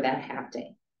for that half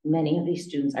day. Many of these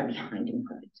students are behind in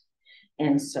credit.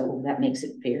 And so that makes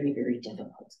it very, very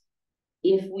difficult.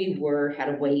 If we had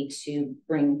a way to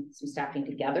bring some staffing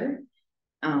together,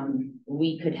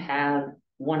 we could have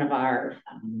one of our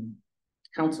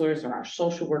counselors or our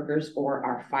social workers or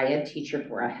our FIA teacher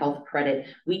for a health credit.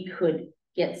 We could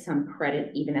get some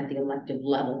credit even at the elective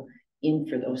level in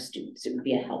for those students. It would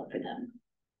be a help for them.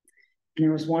 And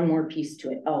there was one more piece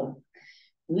to it. Oh,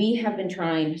 we have been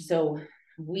trying. So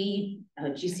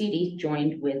GCD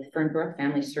joined with Fernbrook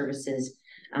Family Services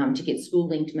to get school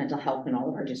linked mental health in all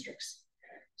of our districts.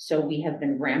 So we have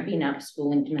been ramping up school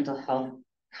linked mental health.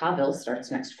 Coville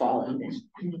starts next fall.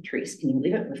 Even Therese, can you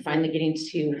believe it? We're finally getting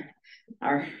to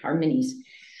our minis.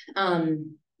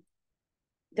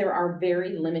 There are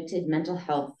very limited mental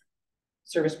health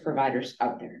service providers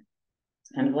out there.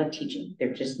 kind of like teaching.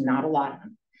 There's just not a lot of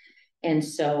them. And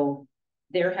so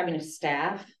they're having a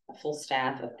full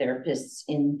staff of therapists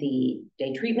in the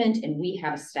day treatment, and we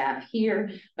have a staff here.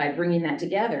 By bringing that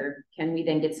together, can we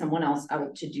then get someone else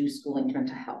out to do schooling to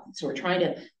mental health? So we're trying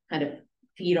to kind of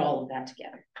feed all of that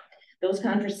together. Those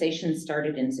conversations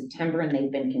started in September and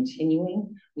they've been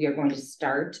continuing. We are going to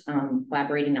start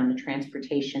collaborating on the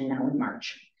transportation now in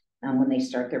March, when they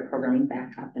start their programming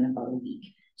back up in about a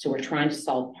week. So we're trying to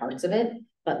solve parts of it,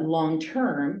 but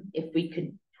long-term, if we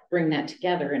could bring that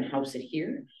together and house it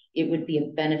here, it would be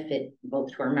a benefit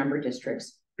both to our member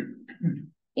districts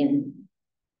in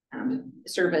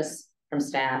service from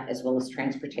staff as well as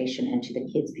transportation, and to the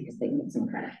kids because they need some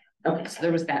credit. Okay, so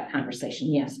there was that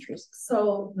conversation. Yes, Teresa.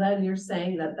 So then you're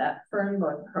saying that that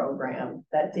Fernbrook program,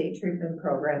 that day treatment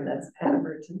program that's at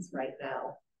Merchants right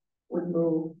now, would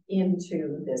move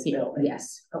into this building?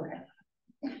 Yes. Okay.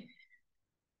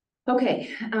 Okay,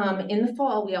 in the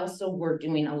fall, we also were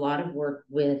doing a lot of work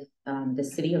with the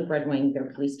city of Red Wing,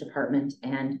 their police department,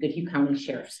 and Goodhue County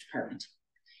Sheriff's Department.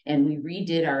 And we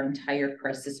redid our entire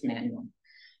crisis manual.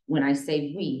 When I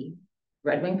say we,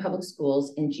 Red Wing Public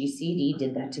Schools and GCD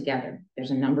did that together.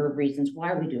 There's a number of reasons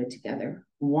why we do it together.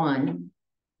 One,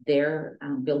 their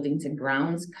buildings and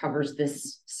grounds covers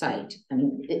this site. I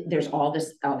mean, there's all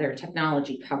this, their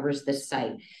technology covers this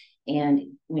site. And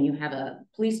when you have a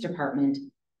police department,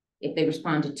 if they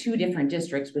respond to 2 different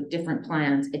districts with different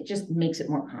plans, it just makes it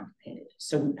more complicated.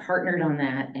 So we partnered on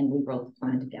that and we wrote the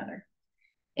plan together.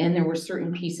 And there were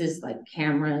certain pieces like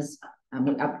cameras.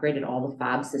 We upgraded all the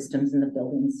fob systems in the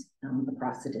buildings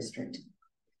across the district.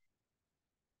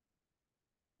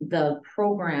 The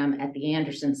program at the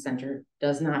Anderson Center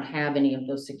does not have any of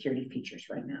those security features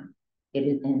right now. It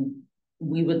is, and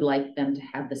we would like them to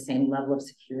have the same level of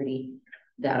security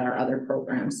that our other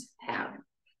programs have.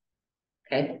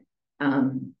 Okay,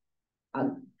 I'll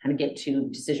kind of get to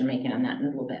decision-making on that in a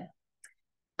little bit.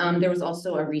 There was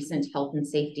also a recent health and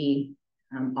safety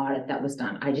audit that was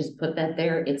done. I just put that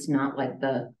there. It's not like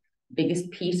the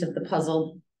biggest piece of the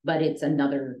puzzle, but it's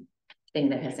another thing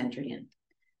that has entered in.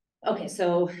 Okay,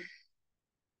 so why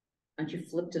don't you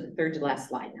flip to the third to last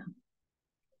slide now.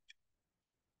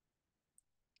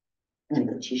 And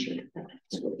the t-shirt.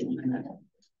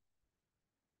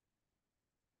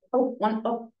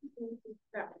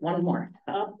 One more,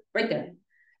 right there.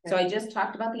 So I just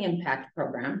talked about the impact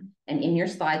program, and in your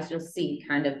slides, you'll see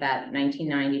kind of that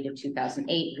 1990 to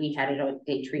 2008, we had a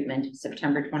day treatment,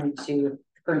 September 22,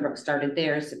 Fernbrook started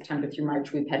there, September through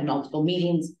March, we've had multiple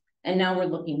meetings, and now we're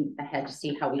looking ahead to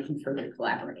see how we can further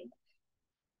collaborate.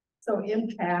 So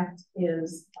impact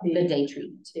is The day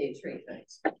treatment. Day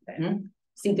treatment. Okay. Mm-hmm.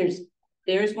 See,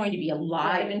 there's going to be a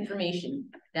lot of information.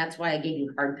 That's why I gave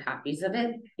you hard copies of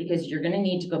it, because you're going to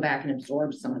need to go back and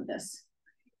absorb some of this,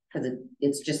 because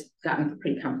it's just gotten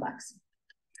pretty complex.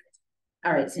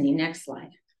 All right, Cindy, next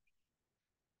slide.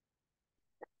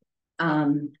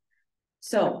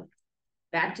 So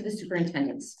back to the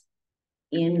superintendents.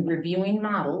 In reviewing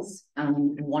models,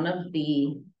 one of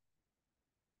the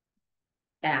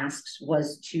asks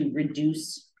was to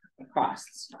reduce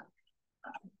costs.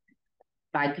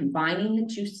 By combining the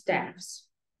 2 staffs,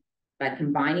 by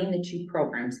combining the 2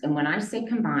 programs, and when I say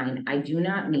combine, I do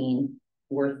not mean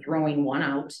we're throwing one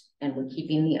out and we're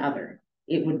keeping the other.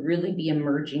 It would really be a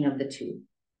merging of the 2.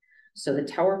 So the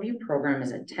Tower View program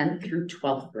is a 10th through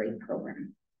 12th grade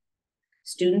program.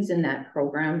 Students in that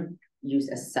program use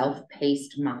a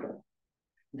self-paced model.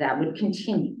 That would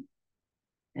continue.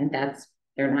 And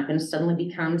they're not going to suddenly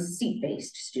become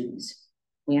seat-based students.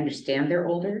 We understand they're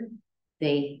older,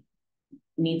 they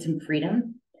need some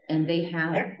freedom, and they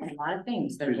have a lot of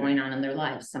things that are going on in their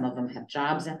lives. Some of them have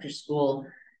jobs after school,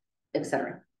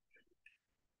 etc.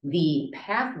 The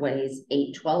Pathways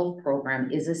 8-12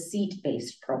 program is a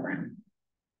seat-based program.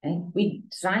 Okay? We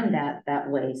designed that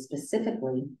way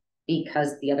specifically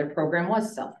because the other program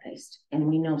was self-paced, and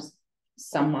we know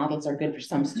some models are good for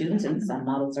some students and some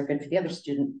models are good for the other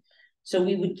student. So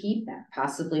we would keep that,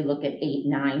 possibly look at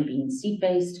 8-9 being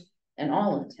seat-based and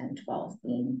all of 10-12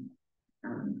 being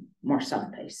more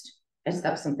self-paced.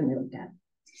 That's something we looked at.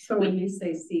 So when you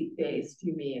say seat-based,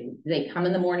 you mean? They come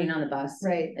in the morning on the bus,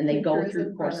 right, and they go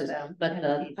through courses, but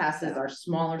the classes are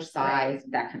smaller size,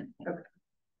 right. That kind of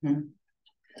thing.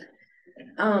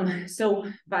 Okay. So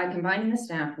by combining the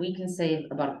staff, we can save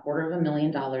about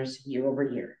 $250,000 year over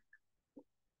year.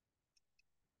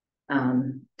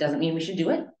 Doesn't mean we should do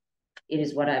it. It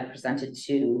is what I've presented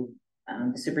to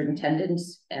the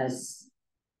superintendents as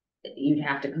you'd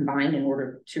have to combine in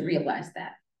order to realize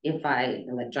that. If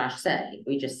like Josh said, if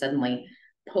we just suddenly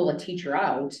pull a teacher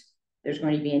out there's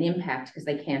going to be an impact because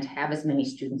they can't have as many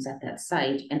students at that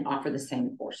site and offer the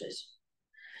same courses.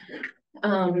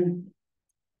 I'll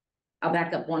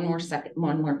back up one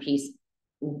more piece.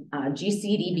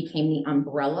 GCD became the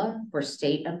umbrella for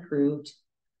state-approved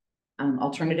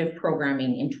alternative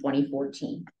programming in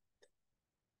 2014.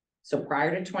 So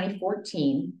prior to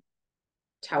 2014,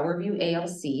 Tower View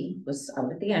ALC was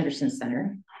out at the Anderson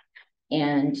Center,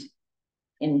 and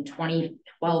in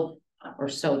 2012 or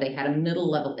so, they had a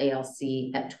middle-level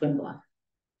ALC at Twin Bluff.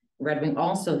 Red Wing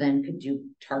also then could do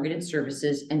targeted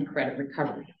services and credit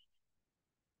recovery.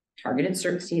 Targeted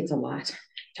services, see, it's a lot.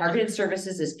 Targeted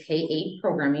services is K-8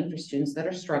 programming for students that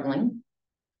are struggling.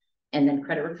 And then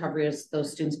credit recovery is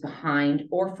those students behind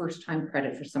or first-time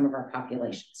credit for some of our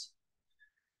populations.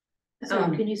 So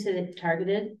can you say that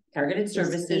targeted? Targeted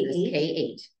services is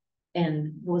K-8.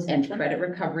 And was and credit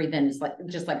recovery then is like,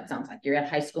 just like it sounds like, you're at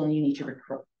high school and you need to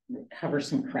recover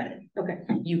some credit. Okay.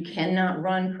 You cannot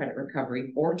run credit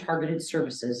recovery or targeted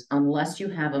services unless you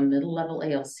have a middle-level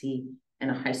ALC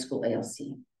and a high school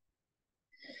ALC.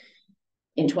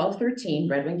 In 12-13,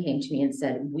 Red Wing came to me and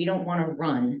said, we don't want to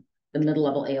run the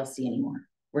middle-level ALC anymore.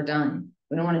 We're done.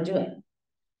 We don't want to do it.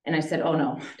 And I said, oh,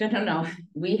 no.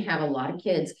 We have a lot of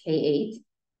kids, K-8,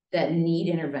 that need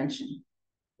intervention.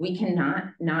 We cannot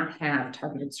not have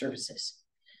targeted services.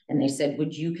 And they said,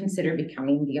 would you consider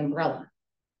becoming the umbrella?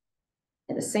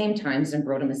 At the same time,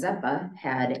 Zimbrota Mazeppa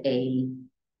had a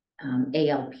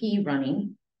ALP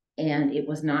running, and it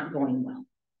was not going well.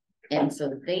 And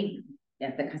so they,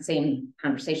 at the same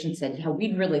conversation, said, yeah,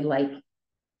 we'd really like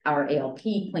our ALP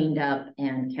cleaned up,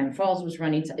 and Ken Falls was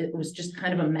running. So it was just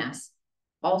kind of a mess.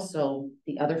 Also,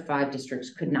 the other 5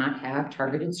 districts could not have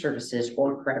targeted services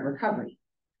or credit recovery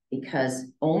because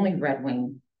only Red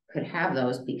Wing could have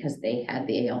those because they had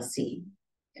the ALC.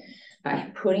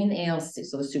 By putting the ALC,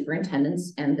 so the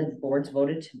superintendents and the boards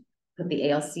voted to put the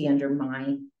ALC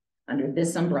under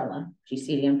this umbrella,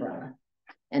 GCD umbrella.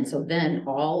 And so then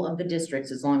all of the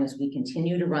districts, as long as we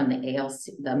continue to run the ALC,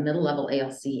 the middle-level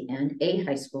ALC and a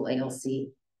high school ALC,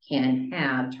 can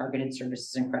have targeted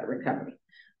services and credit recovery.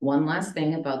 One last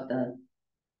thing about the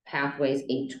Pathways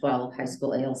 8-12 high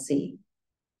school ALC.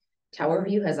 Tower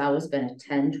View has always been a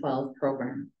 10-12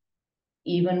 program.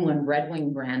 Even when Red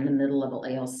Wing ran the middle-level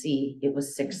ALC, it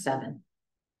was 6-7.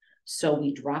 So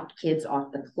we dropped kids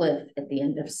off the cliff at the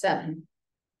end of 7,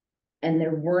 and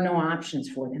there were no options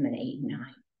for them in 8 and 9.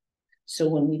 So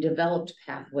when we developed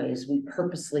Pathways, we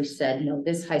purposely said, no,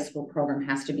 this high school program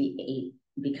has to be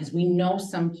 8 because we know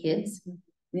some kids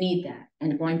need that.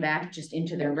 And going back just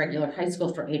into their regular high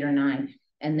school for 8 or 9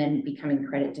 and then becoming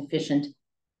credit deficient,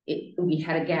 we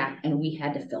had a gap and we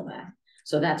had to fill that.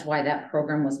 So that's why that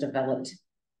program was developed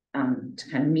to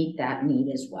kind of meet that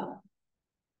need as well.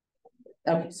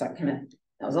 Okay, so that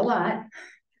was a lot.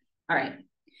 All right.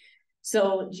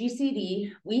 So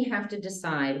GCD, we have to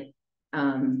decide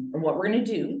what we're going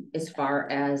to do as far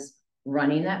as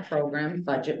running that program,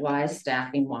 budget-wise,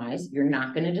 staffing-wise. You're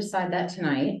not going to decide that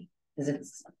tonight because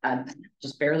it's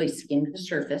just barely skimmed the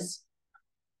surface.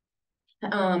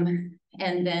 And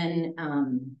then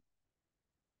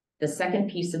the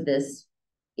second piece of this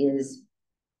is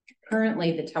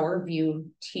currently the Tower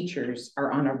View teachers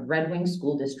are on a Red Wing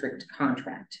School District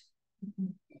contract.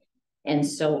 And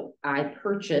so I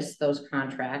purchased those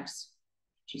contracts.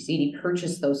 GCD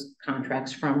purchased those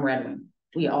contracts from Red Wing.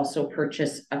 We also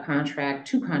purchased a contract,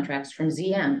 2 contracts from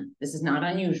ZM. This is not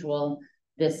unusual.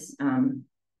 This,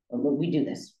 we do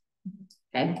this,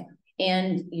 okay?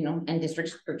 And, you know, and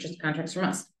districts purchase contracts from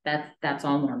us. That's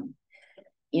all normal.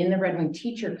 In the Red Wing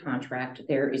teacher contract,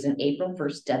 there is an April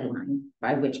 1st deadline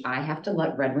by which I have to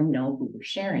let Red Wing know who we're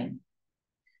sharing.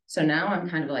 So now I'm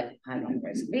kind of like, I don't know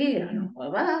where it's be, I don't know, blah,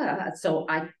 blah. So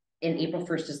and April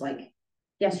 1st is like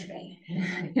yesterday,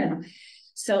 you know.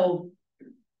 So,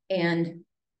 and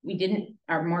we didn't,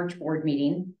 our March board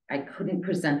meeting, I couldn't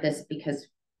present this because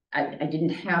I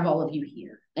didn't have all of you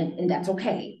here, and that's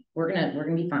okay. We're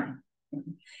gonna be fine.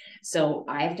 So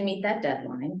I have to meet that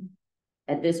deadline.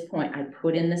 At this point, I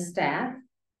put in the staff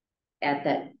at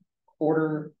that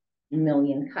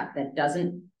 $250,000 cut. That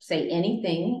doesn't say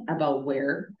anything about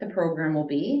where the program will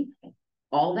be.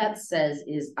 All that says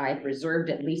is I've reserved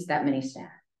at least that many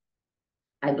staff.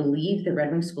 I believe the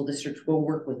Red Wing School District will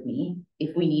work with me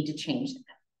if we need to change that.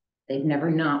 They've never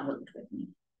not worked with me,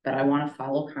 but I want to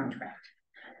follow contract.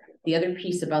 The other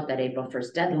piece about that April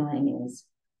 1st deadline is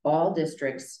all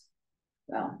districts,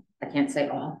 well, I can't say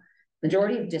all,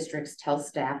 majority of districts tell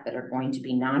staff that are going to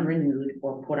be non-renewed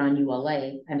or put on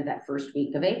ULA kind of that first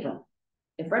week of April.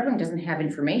 If Red Wing doesn't have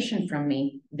information from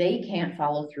me, they can't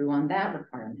follow through on that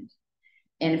requirement.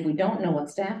 And if we don't know what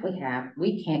staff we have,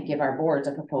 we can't give our boards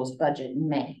a proposed budget in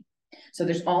May. So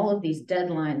there's all of these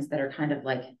deadlines that are kind of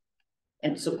like,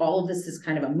 and so all of this is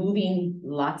kind of a moving,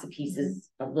 lots of pieces,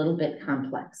 a little bit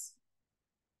complex.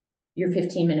 Your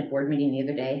 15-minute board meeting the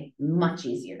other day, much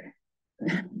easier.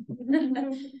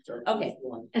 Okay,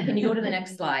 can you go to the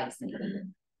next slide, Cindy?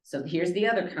 So here's the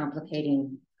other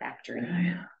complicating factor in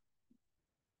here.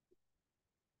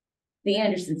 The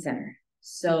Anderson Center.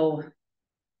 So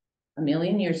a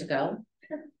million years ago,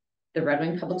 the Red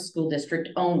Wing Public School District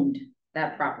owned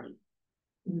that property.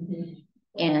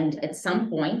 And at some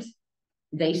point,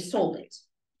 they sold it,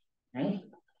 right?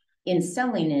 In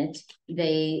selling it,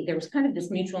 there was kind of this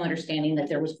mutual understanding that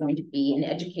there was going to be an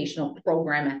educational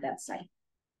program at that site.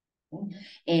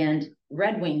 And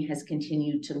Red Wing has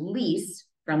continued to lease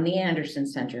from the Anderson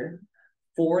Center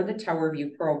for the Tower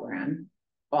View program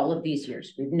all of these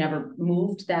years. We've never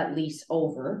moved that lease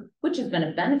over, which has been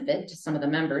a benefit to some of the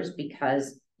members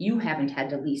because you haven't had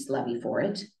to lease levy for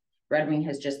it. Red Wing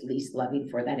has just leased levied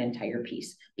for that entire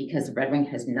piece because Red Wing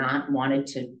has not wanted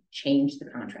to change the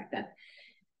contract. That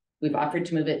we've offered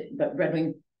to move it, but Red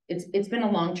Wing, it's been a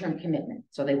long-term commitment.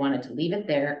 So they wanted to leave it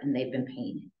there and they've been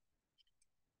paying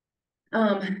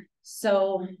it.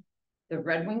 So the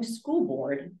Red Wing School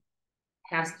Board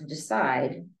has to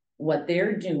decide what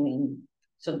they're doing.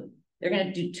 So they're going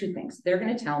to do two things. They're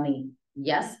going to tell me,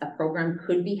 yes, a program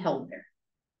could be held there.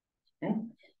 Okay.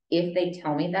 If they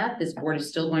tell me that, this board is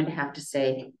still going to have to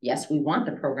say, yes, we want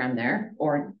the program there,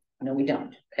 or no, we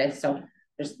don't. Okay, so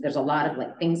there's a lot of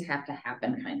like things have to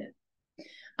happen kind of.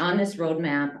 On this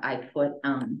roadmap, I put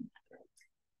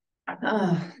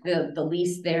the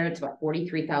lease there. It's about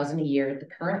 $43,000 a year. The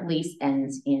current lease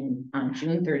ends on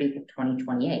June 30th of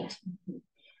 2028.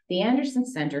 The Anderson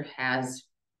Center has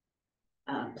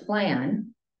a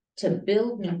plan to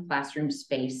build new classroom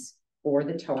space for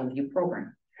the Tower View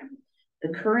program. The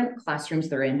current classrooms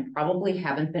they're in probably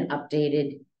haven't been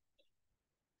updated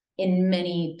in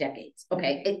many decades.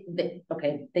 Okay,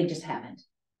 they just haven't.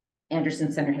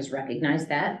 Anderson Center has recognized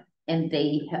that, and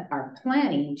they are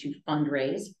planning to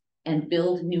fundraise and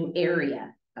build new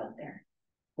area out there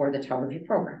for the Tower View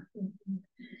program.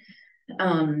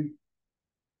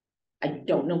 I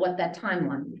don't know what that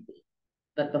timeline would be,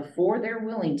 but before they're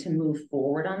willing to move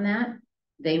forward on that,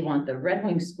 they want the Red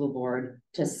Wing School Board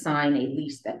to sign a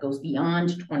lease that goes beyond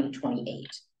 2028.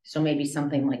 So maybe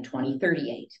something like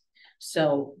 2038.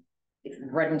 So if the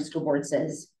Red Wing School Board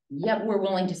says, yep, we're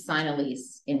willing to sign a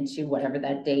lease into whatever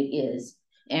that date is,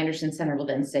 Anderson Center will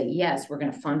then say, yes, we're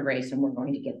going to fundraise and we're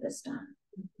going to get this done.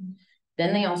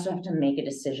 Then they also have to make a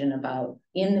decision about,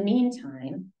 in the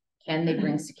meantime, can they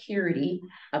bring security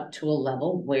up to a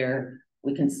level where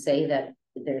we can say that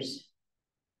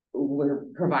we're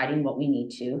providing what we need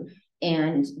to.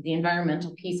 And the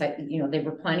environmental piece, they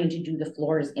were planning to do the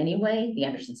floors anyway, the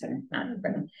Anderson Center, not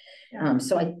Red.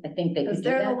 So I think they could do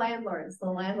they're that. the landlords. The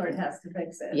landlord has to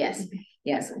fix it. Yes,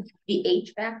 yes. The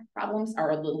HVAC problems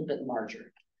are a little bit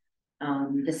larger.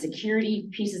 The security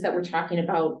pieces that we're talking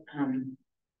about,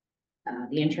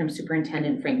 the interim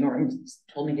superintendent, Frank Norton,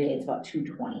 told me today it's about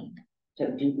 $220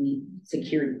 to do the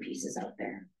security pieces out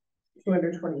there.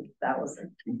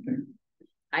 220,000.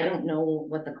 I don't know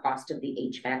what the cost of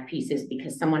the HVAC piece is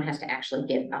because someone has to actually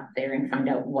get up there and find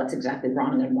out what's exactly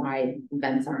wrong and why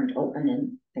vents aren't open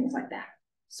and things like that.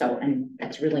 So, and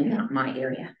that's really not my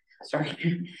area.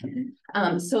 Sorry.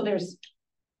 So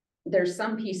there's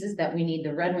some pieces that we need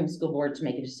the Red Wing School Board to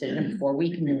make a decision before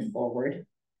we can move forward.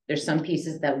 There's some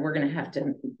pieces that we're going to have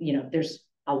to, there's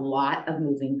a lot of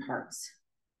moving parts.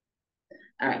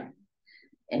 All right.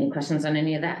 Any questions on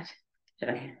any of that?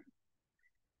 Okay.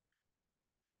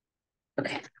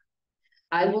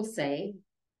 I will say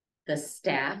the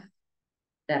staff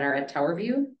that are at Tower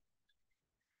View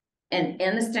and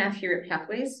the staff here at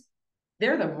Pathways,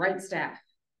 they're the right staff.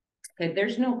 Okay,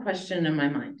 there's no question in my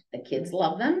mind. The kids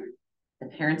love them, the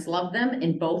parents love them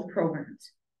in both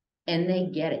programs, and they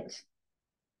get it.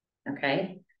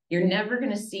 Okay, you're never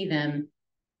going to see them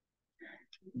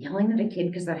yelling at a kid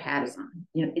because their hat is on.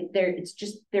 And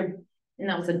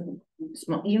that was a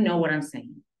small, what I'm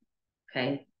saying.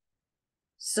 Okay.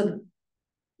 So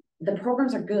the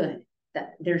programs are good.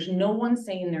 That there's no one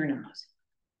saying they're not,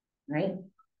 right?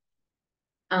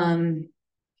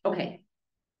 Okay.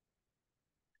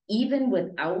 Even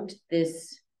without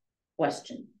this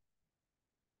question,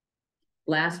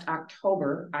 last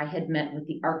October, I had met with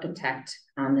the architect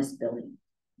on this building.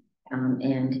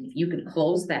 And if you could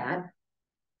close that.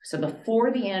 So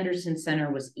before the Anderson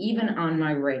Center was even on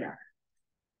my radar,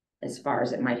 as far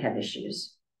as it might have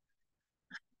issues,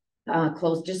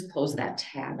 Just close that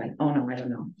tab. Oh no, I don't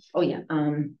know. Oh yeah,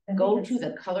 go to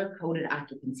the color coded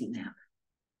occupancy map.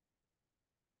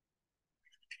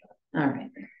 All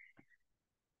right.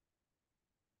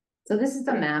 So this is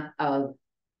the map of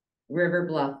River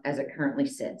Bluff as it currently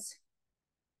sits.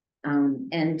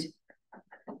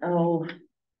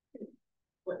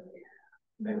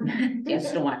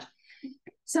 Yes, to watch.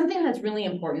 Something that's really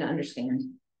important to understand,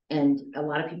 and a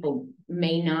lot of people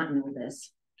may not know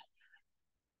this.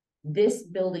 This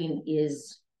building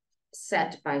is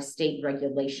set by state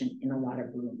regulation in a lot of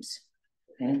rooms.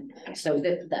 Okay, so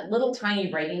that little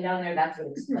tiny writing down there, that's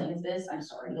what explains this. I'm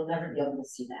sorry, you'll never be able to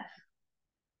see that.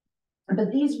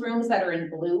 But these rooms that are in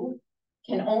blue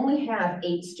can only have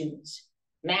 8 students.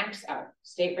 Max out.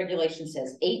 State regulation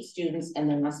says 8 students, and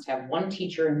they must have 1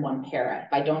 teacher and 1 para.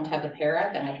 If I don't have the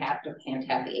para, then I can't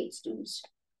have the 8 students.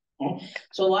 Okay,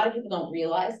 so a lot of people don't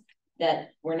realize that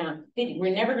we're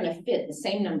never going to fit the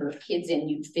same number of kids in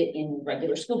you'd fit in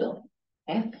regular school building.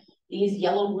 Okay, these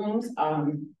yellow rooms,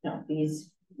 no,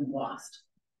 these lost.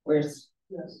 Where's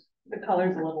the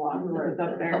color's a little off, it's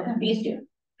up there.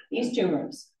 These two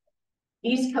rooms.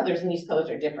 These colors and these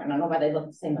colors are different. I don't know why they look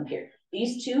the same up here.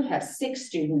 These 2 have 6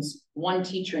 students, 1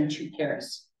 teacher and 2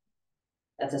 paras.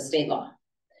 That's a state law.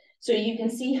 So you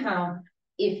can see how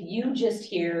if you just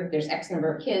hear there's X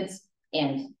number of kids,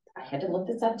 and I had to look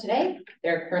this up today,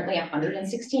 there are currently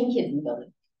 116 kids in the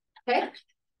building. Okay.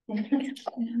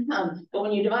 But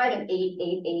when you divide an 8,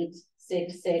 8, 8,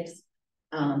 6, 6,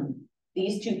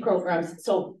 these 2 programs.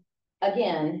 So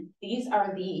again, these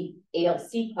are the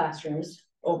ALC classrooms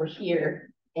over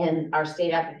here, and our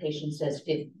state application says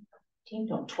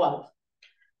 12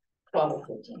 or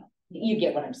 15. You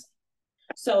get what I'm saying.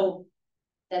 So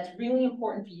that's really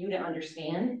important for you to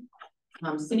understand.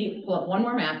 Cindy, pull up one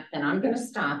more map, then I'm going to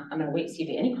stop. I'm going to wait to see if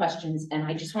you have any questions, and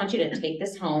I just want you to take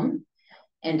this home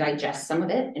and digest some of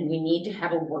it, and we need to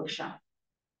have a workshop.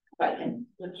 But and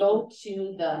go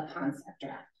to the concept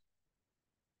draft.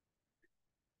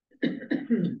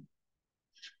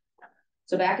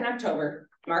 So back in October,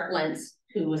 Mark Lentz,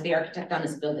 who was the architect on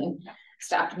this building,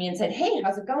 stopped me and said, "Hey,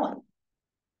 how's it going?"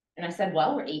 And I said,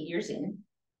 "Well, we're 8 years in.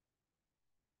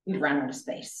 We've run out of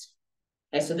space."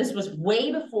 Okay, so this was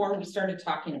way before we started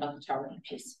talking about the Tower View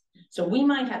piece. So we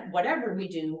might have, whatever we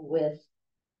do with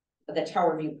the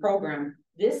Tower View program,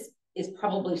 this is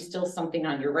probably still something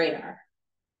on your radar.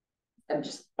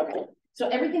 Okay. So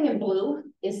everything in blue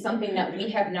is something that we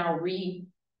have now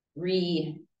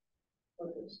remake.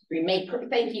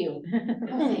 Thank you.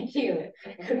 Thank you.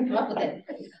 I couldn't come up with it.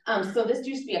 So this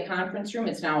used to be a conference room.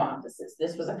 It's now offices.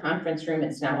 This was a conference room.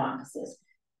 It's now offices.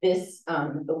 This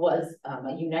was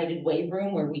a United Way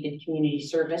room where we did community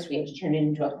service. We had to turn it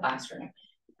into a classroom.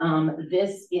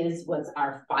 This was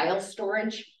our file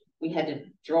storage. We had to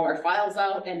throw our files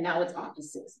out, and now it's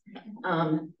offices.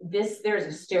 There's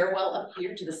a stairwell up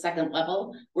here to the 2nd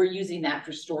level. We're using that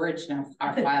for storage now,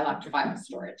 our file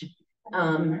storage.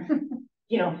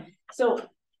 You know, so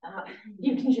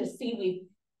you can just see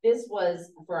this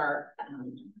was for our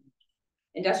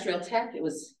industrial tech.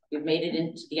 We've made it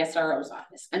into the SRO's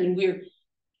office. I mean,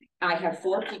 I have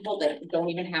 4 people that don't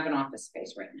even have an office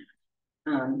space right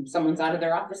now. Someone's out of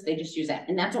their office, they just use that,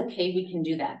 and that's okay. We can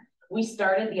do that. We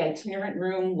started the itinerant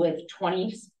room with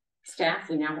 20 staff.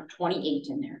 We now have 28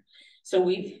 in there. So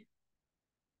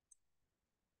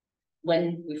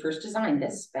when we first designed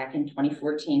this back in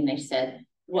 2014, they said,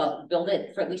 well, build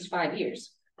it for at least 5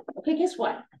 years. Okay, guess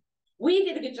what? We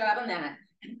did a good job on that,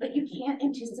 but you can't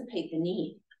anticipate the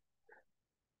need.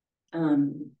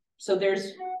 So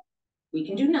we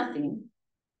can do nothing.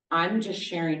 I'm just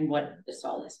sharing what this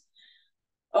all is.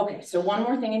 Okay, so one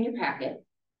more thing in your packet,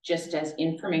 just as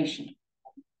information.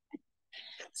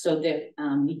 So that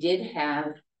we did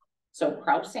have,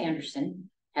 Kraus Anderson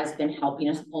has been helping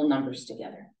us pull numbers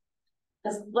together.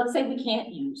 Because let's say we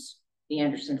can't use the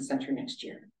Anderson Center next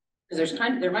year. Because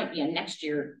there might be a next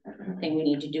year thing we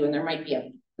need to do, and there might be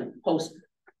a post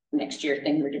next year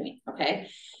thing we're doing, okay?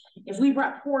 If we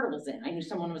brought portables in, I knew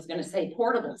someone was gonna say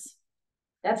portables,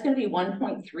 that's gonna be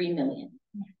 1.3 million.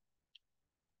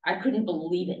 I couldn't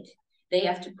believe it. They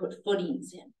have to put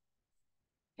footings in.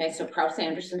 Okay, so Kraus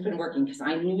Anderson's been working because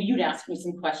I knew you'd ask me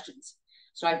some questions.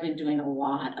 So I've been doing a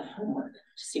lot of homework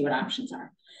to see what options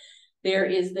are. There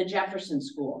is the Jefferson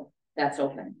School that's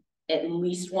open at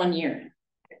least 1 year.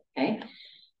 Okay,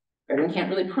 everyone can't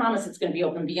really promise it's going to be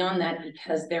open beyond that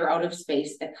because they're out of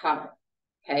space at Cabo.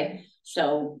 Okay,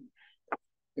 so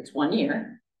it's 1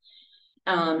 year.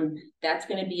 That's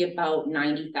going to be about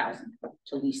 $90,000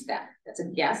 to lease that. That's a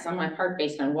guess on my part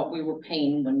based on what we were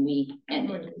paying when we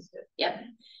ended. Yep.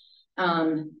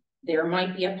 there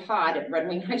might be a pod at Red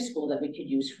Wing High School that we could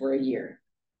use for a year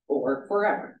or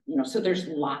forever, you know, so there's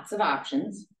lots of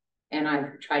options. And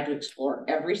I've tried to explore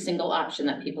every single option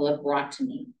that people have brought to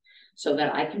me so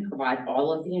that I can provide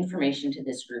all of the information to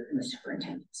this group and the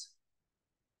superintendents.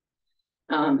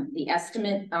 The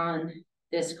estimate on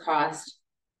this cost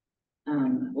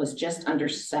was just under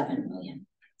 7 million.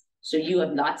 So you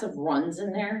have lots of runs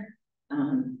in there.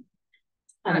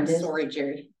 I'm sorry,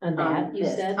 Jerry. On that, you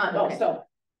said? Okay.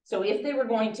 So if they were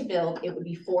going to build, it would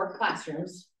be 4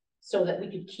 classrooms so that we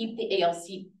could keep the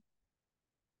ALC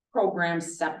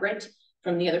programs separate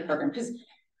from the other program, because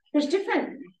there's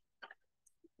different.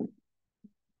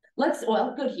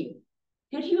 Goodhue.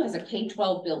 Goodhue has a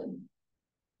K-12 building.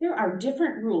 There are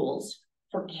different rules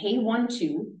for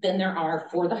K-1-2 than there are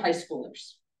for the high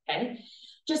schoolers, okay?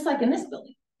 Just like in this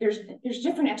building, there's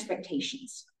different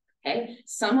expectations, okay?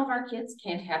 Some of our kids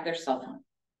can't have their cell phone.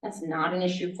 That's not an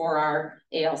issue for our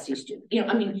ALC student. You know,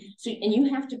 I mean, so, and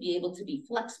you have to be able to be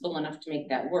flexible enough to make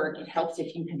that work. It helps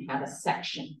if you can have a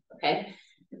section, okay?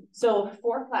 So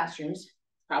 4 classrooms,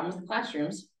 problem with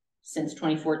classrooms since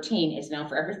 2014 is now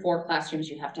for every 4 classrooms,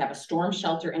 you have to have a storm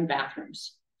shelter and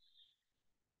bathrooms.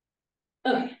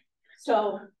 Okay,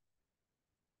 so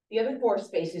the other 4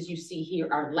 spaces you see here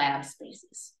are lab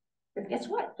spaces. But guess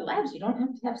what? The labs, you don't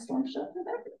have to have storm shelter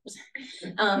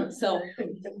bathrooms. So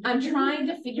I'm trying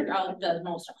to figure out the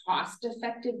most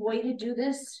cost-effective way to do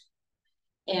this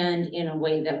and in a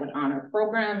way that would honor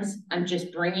programs. I'm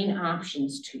just bringing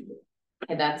options to you.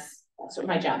 Okay, that's what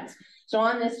my job is. So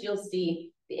on this, you'll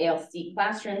see the ALC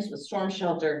classrooms with storm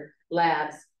shelter,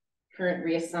 labs, current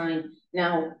reassigned.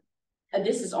 Now,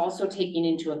 this is also taking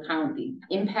into account the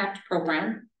impact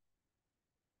program.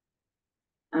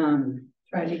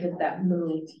 Trying to get that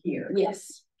moved here.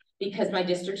 Yes, because my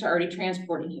districts are already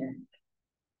transporting here.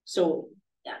 So,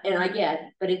 and I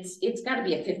get, but it's got to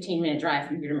be a 15-minute drive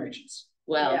from here to Merchants.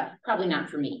 Well, yeah. Probably not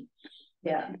for me.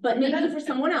 Yeah, but maybe for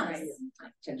someone else. I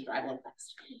tend to drive a little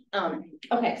fast.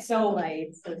 Okay, so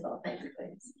lights, there's all kinds of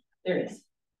things. There is.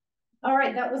 All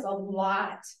right, that was a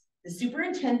lot. The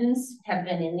superintendents have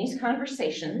been in these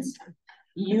conversations.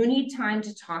 You need time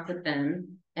to talk with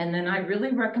them. And then I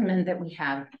really recommend that we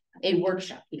have a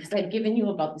workshop, because I've given you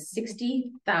about the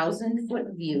 60,000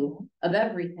 foot view of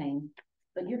everything,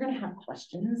 but you're going to have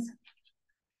questions.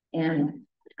 And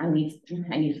I need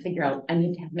to figure out, I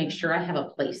need to make sure I have a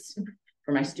place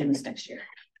for my students next year.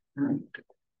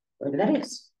 Whatever that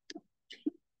is.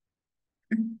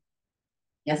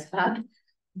 Yes, Bob?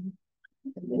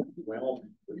 Well,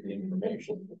 with the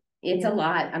information. It's a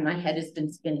lot, and my head has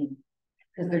been spinning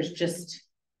because there's just,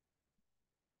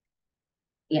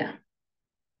 yeah.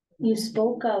 You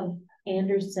spoke of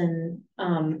Anderson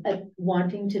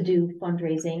wanting to do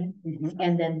fundraising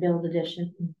and then build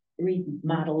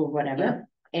remodel or whatever,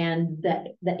 and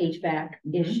the HVAC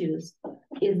issues.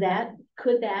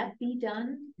 Could that be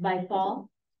done by fall?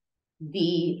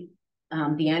 The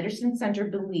Anderson Center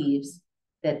believes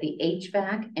that the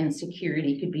HVAC and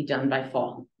security could be done by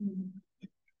fall.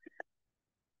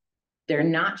 They're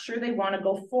not sure they want to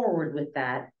go forward with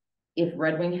that if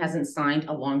Red Wing hasn't signed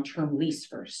a long-term lease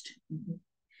first.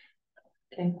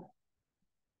 Okay.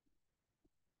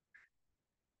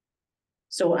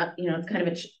 So, you know, it's kind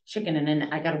of a chicken, and then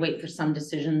I got to wait for some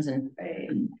decisions, and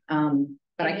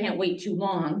but I can't wait too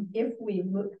long. If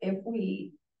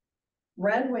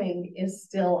Red Wing is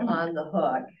still on the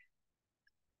hook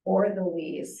for the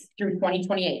lease through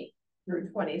 2028. Through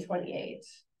 2028.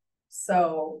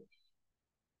 So,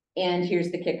 and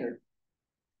here's the kicker.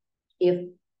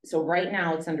 So right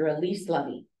now it's under a lease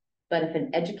levy, but if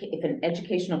an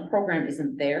educational program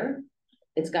isn't there,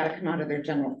 it's got to come out of their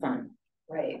general fund.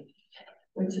 Right.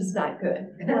 Which is not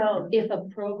good. Well, if a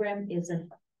program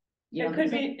isn't. It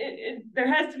could be,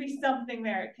 there has to be something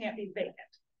there. It can't be vacant.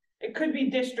 It could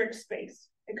be district space.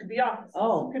 It could be office.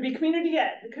 Oh. It could be community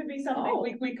ed. It could be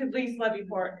something we could lease levy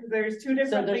for it, because there's 2 different.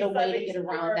 So there's lease a way to levies get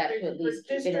around that to at least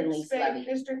keep it in lease levy.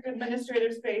 District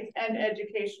administrative space and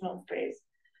educational space.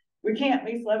 We can't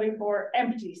lease levy for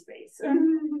empty space.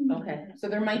 Okay, so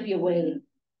there might be a way,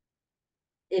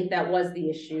 if that was the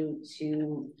issue,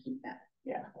 to keep that.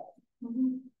 Yeah.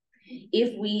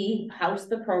 If we house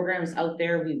the programs out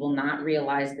there, we will not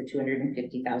realize the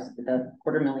 250,000, the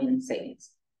 $250,000 savings.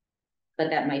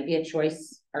 But that might be a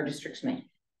choice our districts make.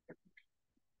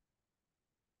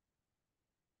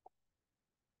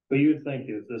 But you would think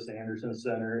if this Anderson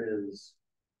Center is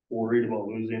worried about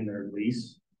losing their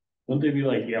lease, wouldn't they be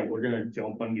like, yeah, we're gonna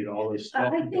jump and get all this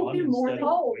stuff done instead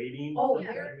of waiting?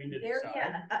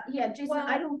 Yeah, Jason,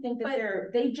 I don't think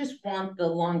that they just want the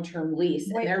long-term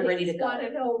lease and they're ready to go. Gotta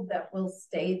know that we'll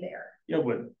stay there. Yeah,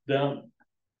 but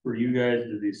for you guys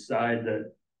to decide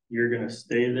that you're gonna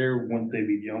stay there? Wouldn't they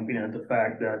be jumping at the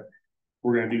fact that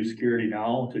we're gonna do security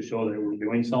now to show that we're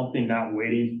doing something, not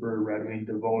waiting for Red Wing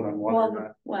to vote on whether or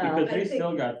not? Well, Because I they think-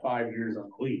 still got 5 years on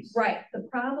the lease. Right, the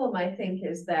problem I think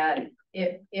is that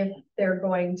if they're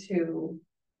going to,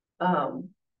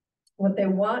 what they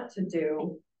want to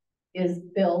do is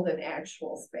build an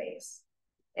actual space.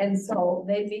 And so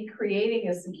they'd be creating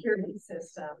a security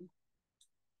system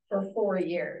for 4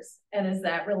 years. And is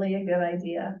that really a good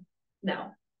idea?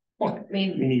 No. Well, I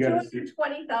mean, you gotta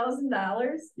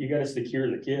 $220,000? You gotta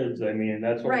secure the kids, I mean,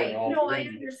 that's what Right, we're all no, I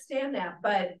doing. understand that,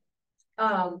 but,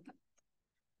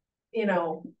 you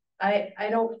know, I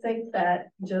don't think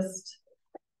that just.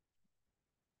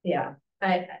 Yeah,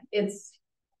 it's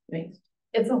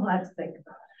a lot to think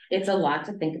about. It's a lot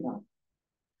to think about.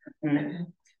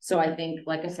 So I think,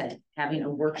 like I said, having a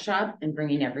workshop and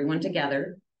bringing everyone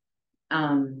together.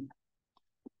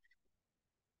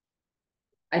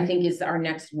 I think is our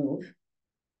next move.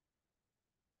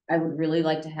 I would really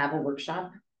like to have a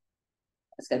workshop.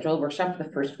 Schedule a workshop for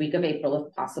the first week of April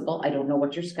if possible. I don't know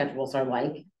what your schedules are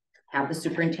like. Have the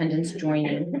superintendents join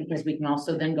in because we can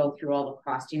also then go through all the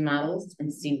costing models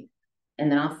and see, and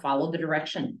then I'll follow the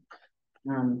direction.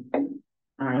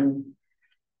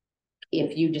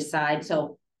 If you decide,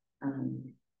 so,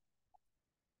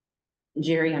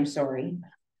 Jerry, I'm sorry.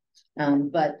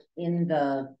 But in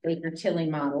the Baker Tilly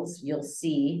models, you'll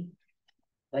see,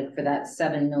 like for that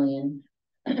 7 million.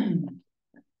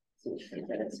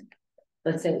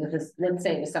 Let's say it was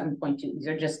 7.2. These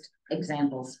are just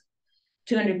examples.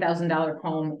 $200,000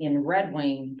 home in Red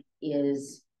Wing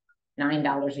is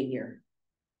 $9 a year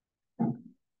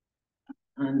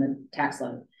on the tax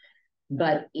levy,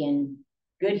 but in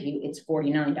Goodhue, it's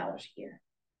 $49 a year.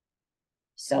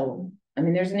 So, I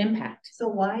mean, there's an impact. So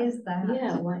why is that?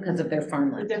 yeah, why? Because of their The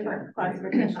farmland. different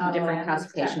classification. Different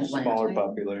classification of land. Smaller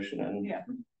population and Yeah.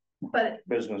 But,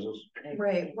 businesses.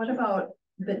 right, what about,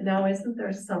 but now isn't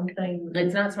there something?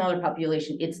 It's not smaller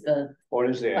population, it's the What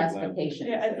is the ag land? classification.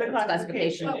 Yeah, it's the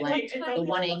classification. of land. It's The only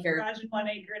 1 acre. garage and 1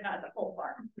 acre, not the whole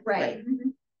farm. Right.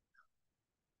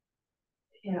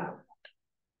 Yeah.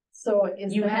 So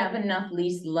is You that- have enough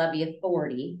lease levy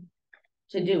authority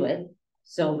to do it,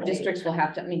 so Right. districts will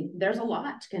have to, I mean, there's a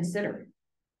lot to consider.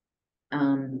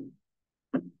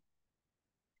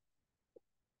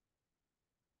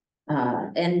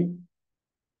 And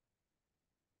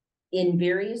in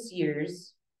various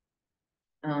years,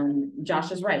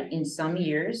 Josh is right, in some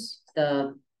years,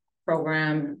 the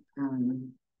program,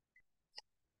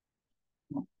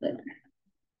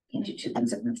 can't do 2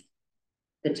 things at once.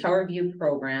 The Tower View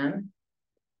program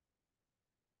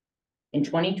in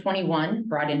 2021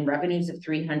 brought in revenues of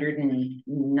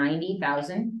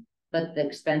 390,000, but the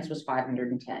expense was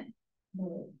 510.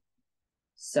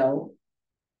 So,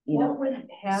 you What know, would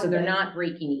happen? so they're not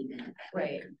breaking even.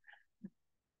 Right.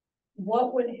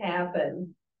 What would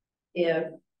happen if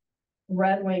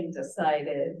Red Wing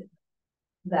decided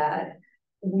that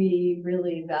we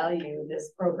really value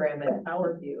this program at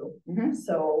Tower View? Mhm.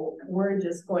 So we're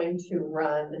just going to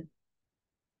run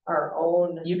our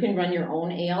own You can run your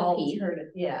own ALP.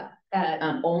 alternative, yeah, at,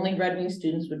 Only Red Wing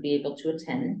students would be able to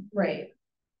attend. right,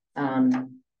 I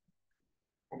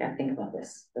gotta think about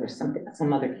this. There was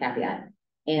some other caveat.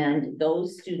 And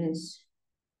those students,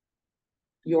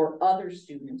 your other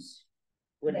students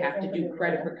would have to do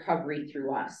credit recovery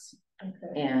through us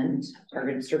okay. and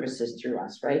targeted services through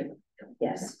us, right?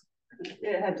 Yes.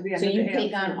 It had to be. So under you the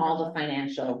take ALC. on all the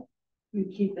financial, You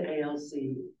keep the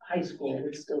ALC, high school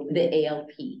would still be, the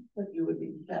ALP. but you would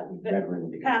be, that would. The Redmond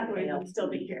would be- Pathways would still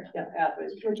be here, Yeah,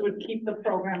 pathways. which would keep the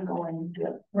program going.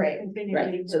 Right, Continue.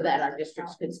 Right, so that our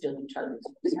districts could still do targeted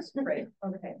services. right,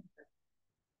 okay.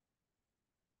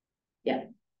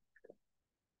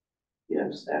 You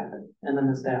have staffing, and then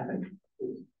the staffing.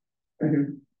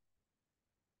 Mhm.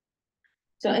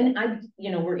 So, and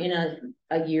we're in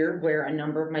a year where a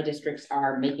number of my districts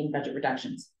are making budget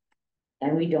reductions.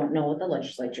 And we don't know what the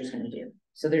legislature is gonna do.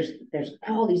 So there's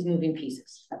all these moving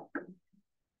pieces.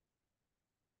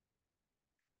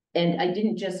 And I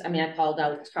didn't just, I called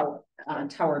out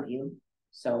Tower View,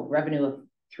 so revenue of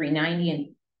 390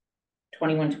 and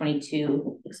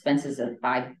 21-22, expenses of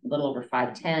a little over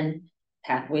 510.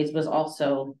 Pathways was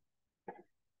also,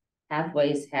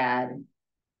 Pathways had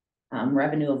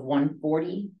revenue of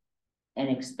 140 and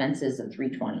expenses of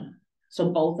 320.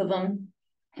 So both of them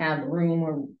have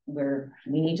room where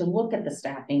we need to look at the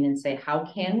staffing and say, how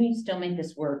can we still make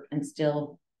this work and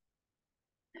still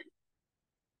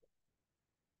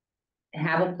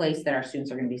have a place that our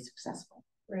students are going to be successful?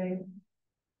 Right.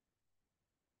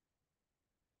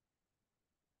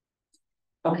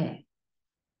 Okay.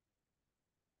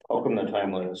 How come the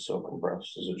timeline is so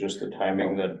compressed? Is it just the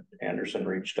timing that Anderson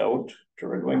reached out to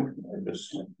Red Wing?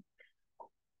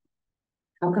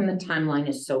 How come the timeline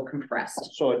is so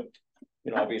compressed? So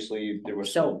it, obviously there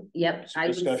was. So, yep, I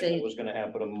would Discussion say, that was gonna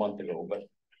happen a month ago, but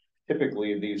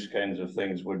typically these kinds of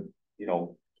things would,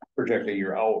 project a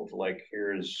year out, like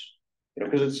here's.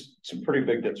 Cause it's some pretty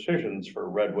big decisions for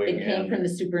Red Wing. it came from the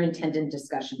superintendent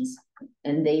discussions.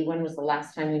 And when was the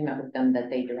last time we met with them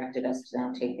that they directed us to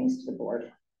now take things to the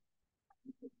board?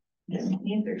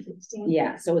 15th or 16th.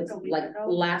 Yeah, so it's Like a week like ago.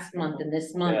 last month and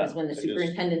this month is when the I just-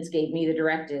 superintendents gave me the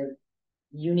directive.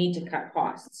 You need to cut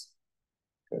costs.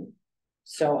 Okay.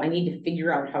 So I need to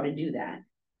figure out how to do that.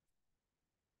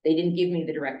 They didn't give me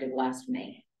the directive last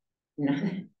May. No,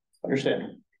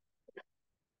 Understand.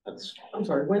 That's, I'm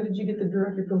sorry, when did you get the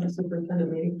directive from the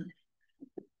superintendent meeting?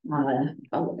 I'm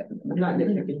not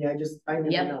nitpicking you, I need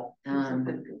to Yep. know.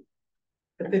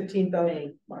 The 15th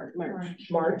of March,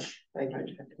 thank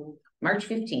you, March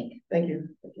 15th. thank you.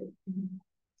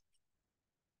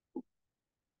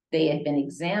 They had been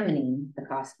examining the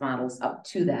cost models up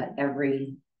to that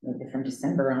maybe from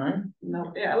December on.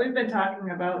 No, yeah, we've been talking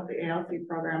about the ALC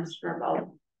programs for about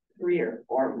 3 or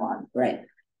 4 months. Right.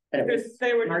 But it Because was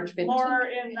they were March 15th. more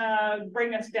in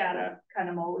bring us data kind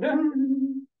of mode.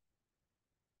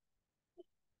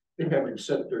 They haven't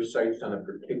set their sights on a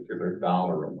particular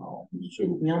dollar amount,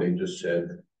 so No. they just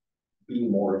said, be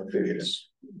more efficient.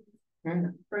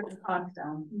 Bring the cost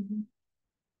down.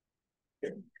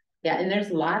 Yeah, and there's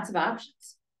lots of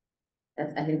options.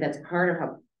 I think that's part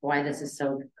of why this is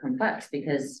so complex,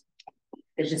 because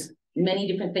there's just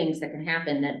many different things that can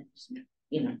happen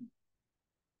that,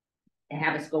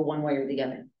 have us go one way or the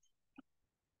other.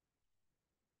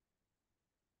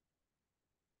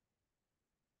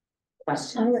 All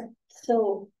Questions? right,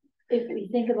 so if we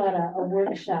think about a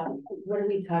workshop, what are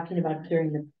we talking about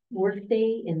during the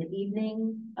workday in the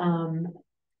evening?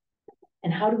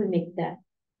 And how do we make that?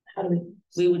 How do we?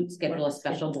 We would schedule a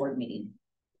special board meeting.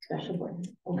 Special board,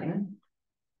 okay.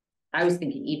 I was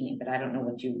thinking evening, but I don't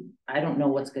know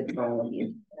what's good for all of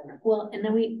you. Well, and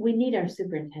then we need our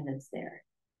superintendents there.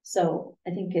 So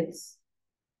I think it's,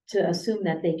 to assume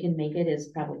that they can make it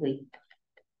is probably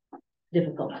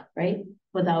difficult, right?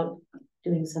 Without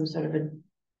doing some sort of a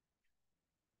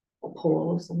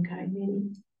poll of some kind,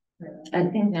 maybe. I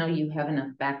think now you have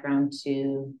enough background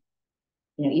to,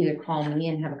 either call me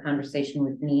and have a conversation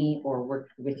with me or work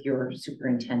with your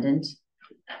superintendent.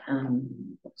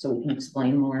 So we can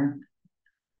explain more.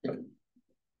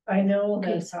 I know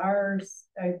Okay. that ours,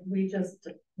 we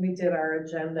did our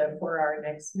agenda for our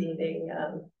next meeting,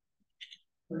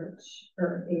 March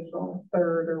or April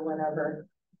 3rd or whatever.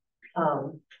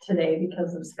 Today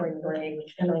because of spring break,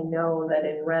 and I know that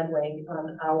in Red Wing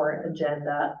on our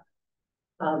agenda,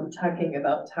 talking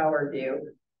about Tower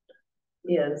View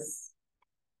is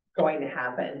going to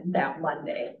happen that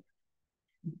Monday.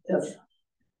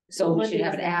 So we should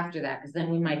have it after that, because then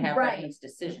we might have Right. Ryan's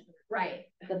decision. Right,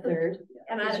 The third.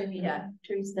 and Is your meeting,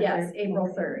 Teresa, the yes, third? April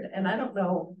 3rd, and I don't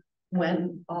know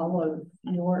when all of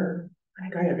your I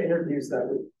think I have interviews that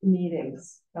week,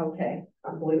 meetings, okay,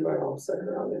 I believe I will set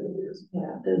around interviews,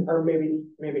 yeah. or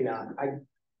maybe not,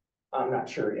 I'm not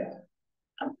sure yet.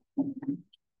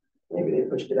 Maybe they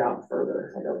pushed it out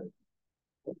further, I don't.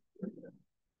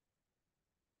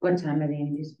 What time are the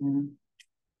interviews?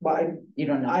 But You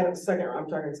don't know. I'm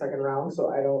talking second round, so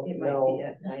I don't It might be know.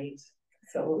 at night,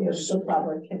 so the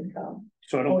public can come,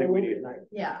 so I don't think we Oh, need, at night.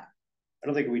 yeah. I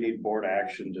don't think we need board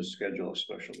action to schedule a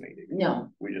special meeting. No,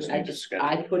 We just I need to just, schedule.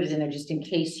 I put it in there just in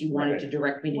case you wanted to Right.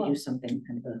 direct me to do something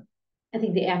kind of a. I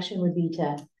think the action would be to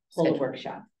hold a Schedule.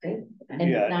 workshop, right? And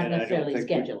Yeah, not and I don't necessarily think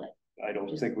we- schedule it. I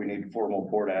don't think we need formal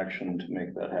board action to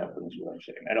make that happen, is what I'm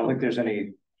saying. I don't think there's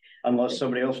any, unless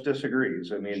somebody else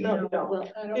disagrees. I mean, No, you don't,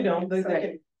 Well, you don't.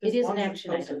 Right. It is an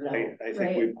action As long as it's item. posted. I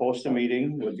think we post a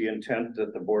meeting with the intent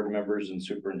that the board members and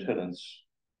superintendents,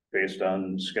 based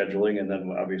on scheduling, and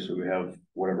then obviously we have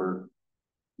whatever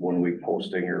 1 week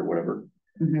posting or whatever.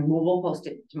 We'll post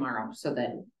it tomorrow so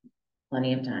that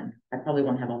plenty of time. I probably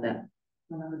won't have all that.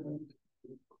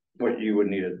 What you would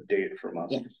need a date from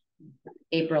us. Yeah.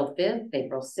 April 5th,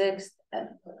 April 6th.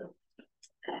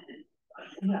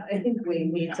 Yeah, I think we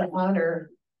need to honor.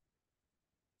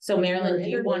 So Marilyn, do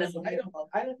you want to?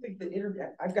 I don't think the interview,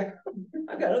 I've got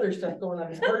other stuff going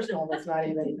on personal that's not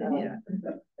even,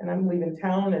 and I'm leaving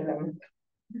town and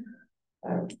I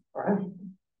don't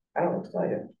know what to tell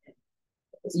you.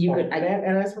 At this You point. could-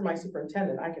 And as for my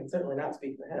superintendent, I can certainly not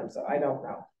speak for him, so I don't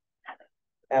know.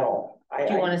 At all.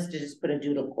 Do you want us to just put a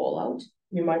doodle poll out?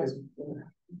 You might as.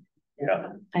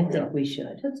 Yeah. I think we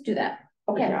should. Let's do that.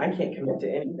 Yeah, Okay, I can't commit to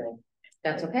anything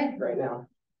that's okay. right now.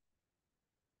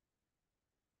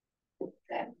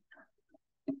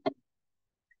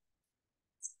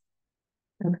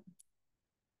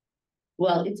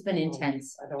 Well, it's been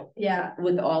intense I don't, Yeah,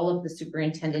 with all of the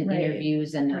superintendent Right,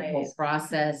 interviews and the right. whole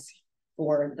process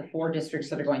for the 4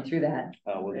 districts that are going through that.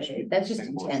 We'll just. Right. That's just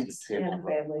make motion to intense. table and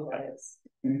family lives.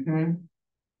 Mm-hmm.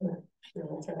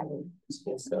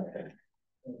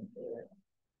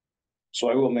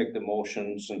 So I will make the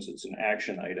motion, since it's an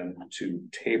action item, to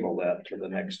table that to the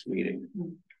next meeting.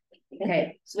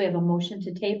 Okay, so we have a motion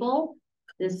to table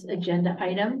this agenda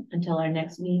item until our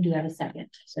next meeting. Do you have a second?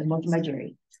 So motion by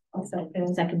Jerry, I'll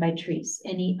second. second by Therese.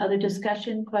 Any other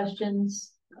discussion,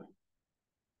 questions?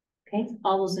 Okay,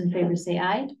 all those in favor say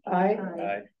aye.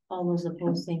 Aye. All those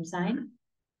opposed, same sign.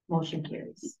 Motion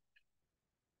carries.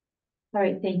 All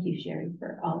right, thank you, Sherry,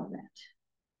 for all of that.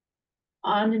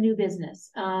 On the new business,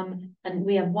 and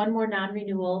we have one more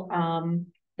non-renewal,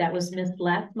 that was missed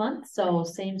last month, so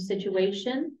same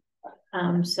situation.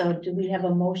 So do we have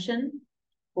a motion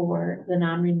for the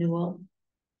non-renewal?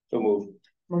 So move.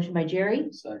 Motion by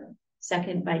Jerry, Second.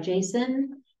 second by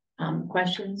Jason.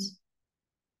 Questions?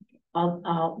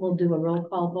 We'll do a roll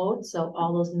call vote, so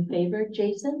all those in favor,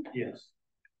 Jason, Yes.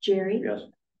 Jerry? Yes.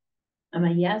 I'm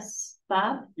a yes.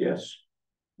 Bob, Yes.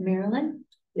 Marilyn,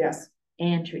 yes,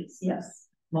 and Therese. Yes.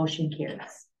 Motion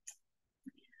carries.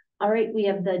 All right, we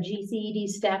have the GCED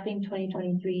staffing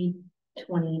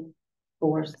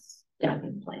 2023-24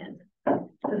 staffing plan. So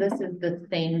this is the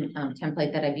same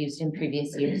template that I've used in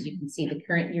previous years. You can see the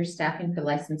current year staffing for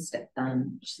licensed,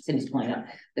 Cindy's pulling up,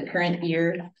 the current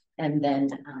year, and then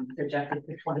projected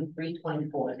for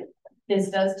 23-24. This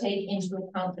does take into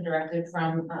account the directive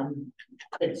from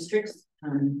the districts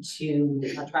to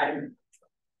try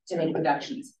to make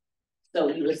reductions. So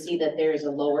you will see that there is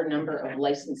a lower number of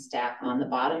licensed staff on the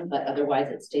bottom, but otherwise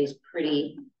it stays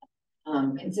pretty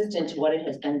consistent to what it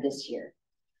has been this year.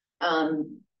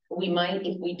 We might,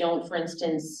 if we don't, for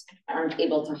instance, aren't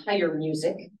able to hire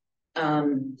music,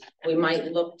 we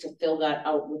might look to fill that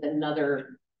out with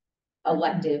another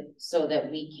elective so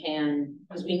that we can,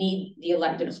 because we need the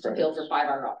electives to fill for 5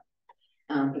 hour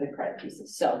for the credit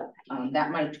pieces. So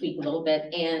that might tweak a little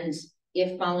bit. And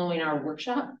if following our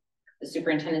workshop, the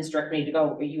superintendent's direct me to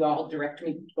go, or you all direct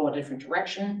me to go a different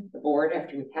direction, the board,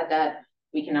 after we've had that,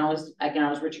 I can always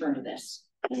return to this.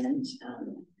 And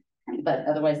but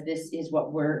otherwise, this is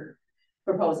what we're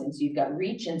proposing. So you've got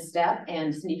reach and step,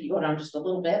 and Cindy, if you go down just a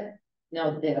little bit,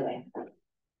 no, the other way.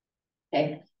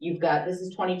 Okay, you've got, this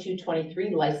is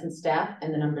 22-23 licensed staff,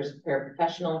 and the numbers of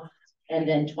paraprofessional, and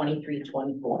then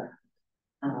 23-24.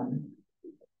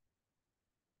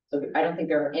 So I don't think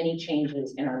there are any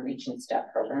changes in our reach and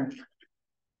step program.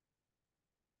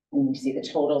 And you see the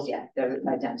totals, yeah, they're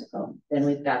identical. Then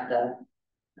we've got the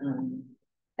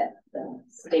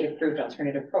state approved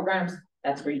alternative programs.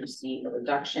 That's where you see a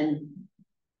reduction.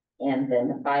 And then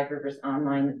the 5 Rivers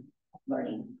online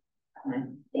learning. And I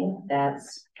think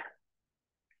that's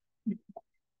the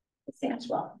same as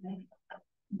well.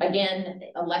 Again,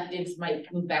 electives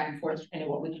might move back and forth depending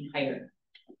on what we can hire.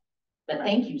 But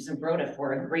thank you, Zimbrota,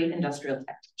 for a great industrial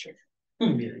tech teacher.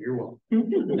 Yeah, you're welcome.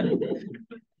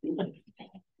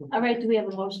 All right, do we have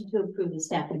a motion to approve the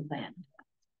staffing plan?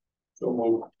 So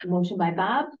move. Motion by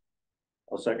Bob,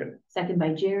 I'll second. second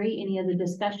by Jerry. Any other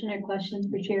discussion or questions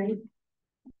for Jerry?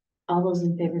 All those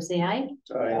in favor say aye.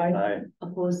 Aye.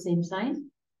 Opposed, same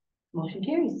sign. Motion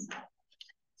carries.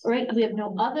 All right, we have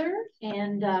no other.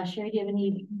 And Sherry, do you have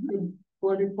any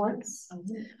board reports?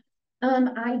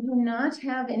 I do not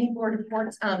have any board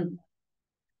reports.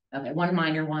 Okay, one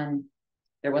minor one.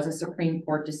 There was a Supreme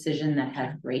Court decision that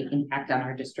had great impact on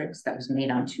our districts that was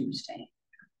made on Tuesday.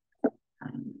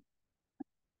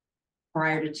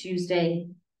 Prior to Tuesday,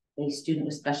 a student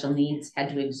with special needs had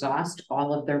to exhaust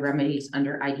all of their remedies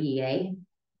under IDEA.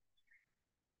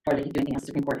 Or they could do anything else. The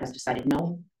Supreme Court has decided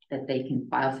no, that they can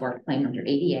file for a claim under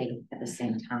ADA at the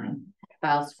same time.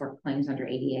 Files for claims under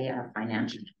ADA are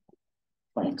financial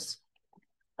claims.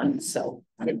 So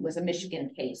it was a Michigan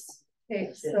case.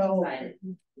 Okay, so.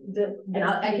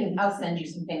 And I'll send you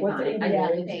some things on it. I Yeah,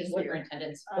 know thank the you.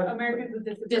 superintendent's Americans with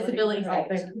disability.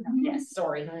 Disabilities. Yes,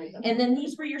 sorry. And then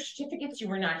these were your certificates. You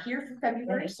were not here for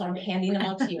February, so I'm handing them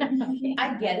out to you.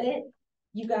 I get it.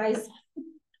 You guys,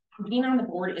 being on the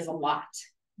board is a lot.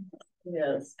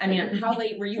 Yes. I mean, how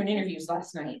late were you in interviews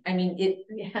last night? I mean,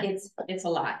 it's a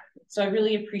lot. So I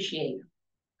really appreciate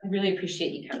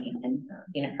you coming and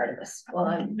being a part of this.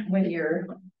 Well, when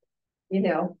you're,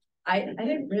 I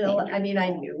didn't realize, I mean, I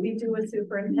knew we do a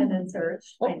superintendent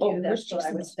search. I Oh, knew where's that's what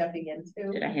I was Jason's? stepping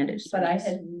into. Did I hand it? to But I someone else?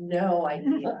 had no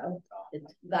idea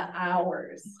the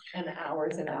hours and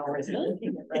hours and hours of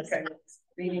looking at resumes,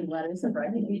 reading letters of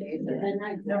recommendation.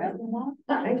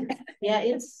 Yeah,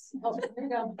 it's, oh, there you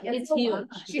go. It's a huge. lot.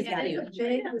 She's got It's you. a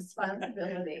big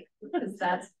responsibility, because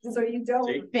that's, so you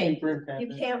don't, Thank you.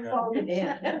 you can't phone it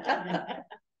in.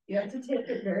 You have to take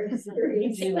it very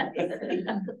seriously.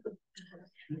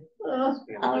 Oh,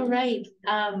 All right,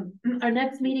 our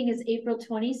next meeting is April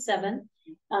 27th.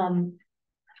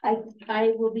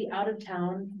 I will be out of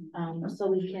town, so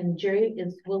we can, Jerry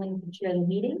is willing to chair the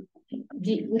meeting.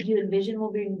 Would you envision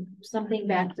we'll bring something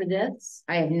back for this?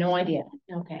 I have no idea,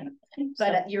 Okay.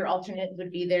 but your alternate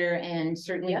would be there and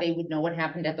certainly Yep. they would know what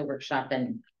happened at the workshop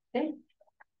and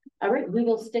All right, we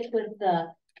will stick with the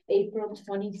April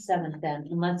 27th then,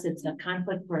 unless it's a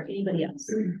conflict for anybody else.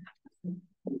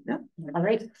 All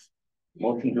right,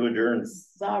 Motion to adjourn.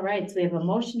 all right, so we have a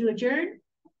motion to adjourn,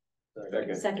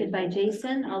 Second. second by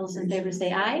Jason. All those in favor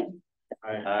say aye.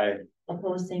 Aye.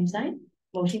 Opposed, same sign.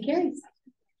 Motion carries.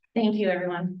 thank you,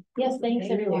 everyone. Yes, thanks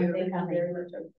Thank everyone you. for coming. Very much.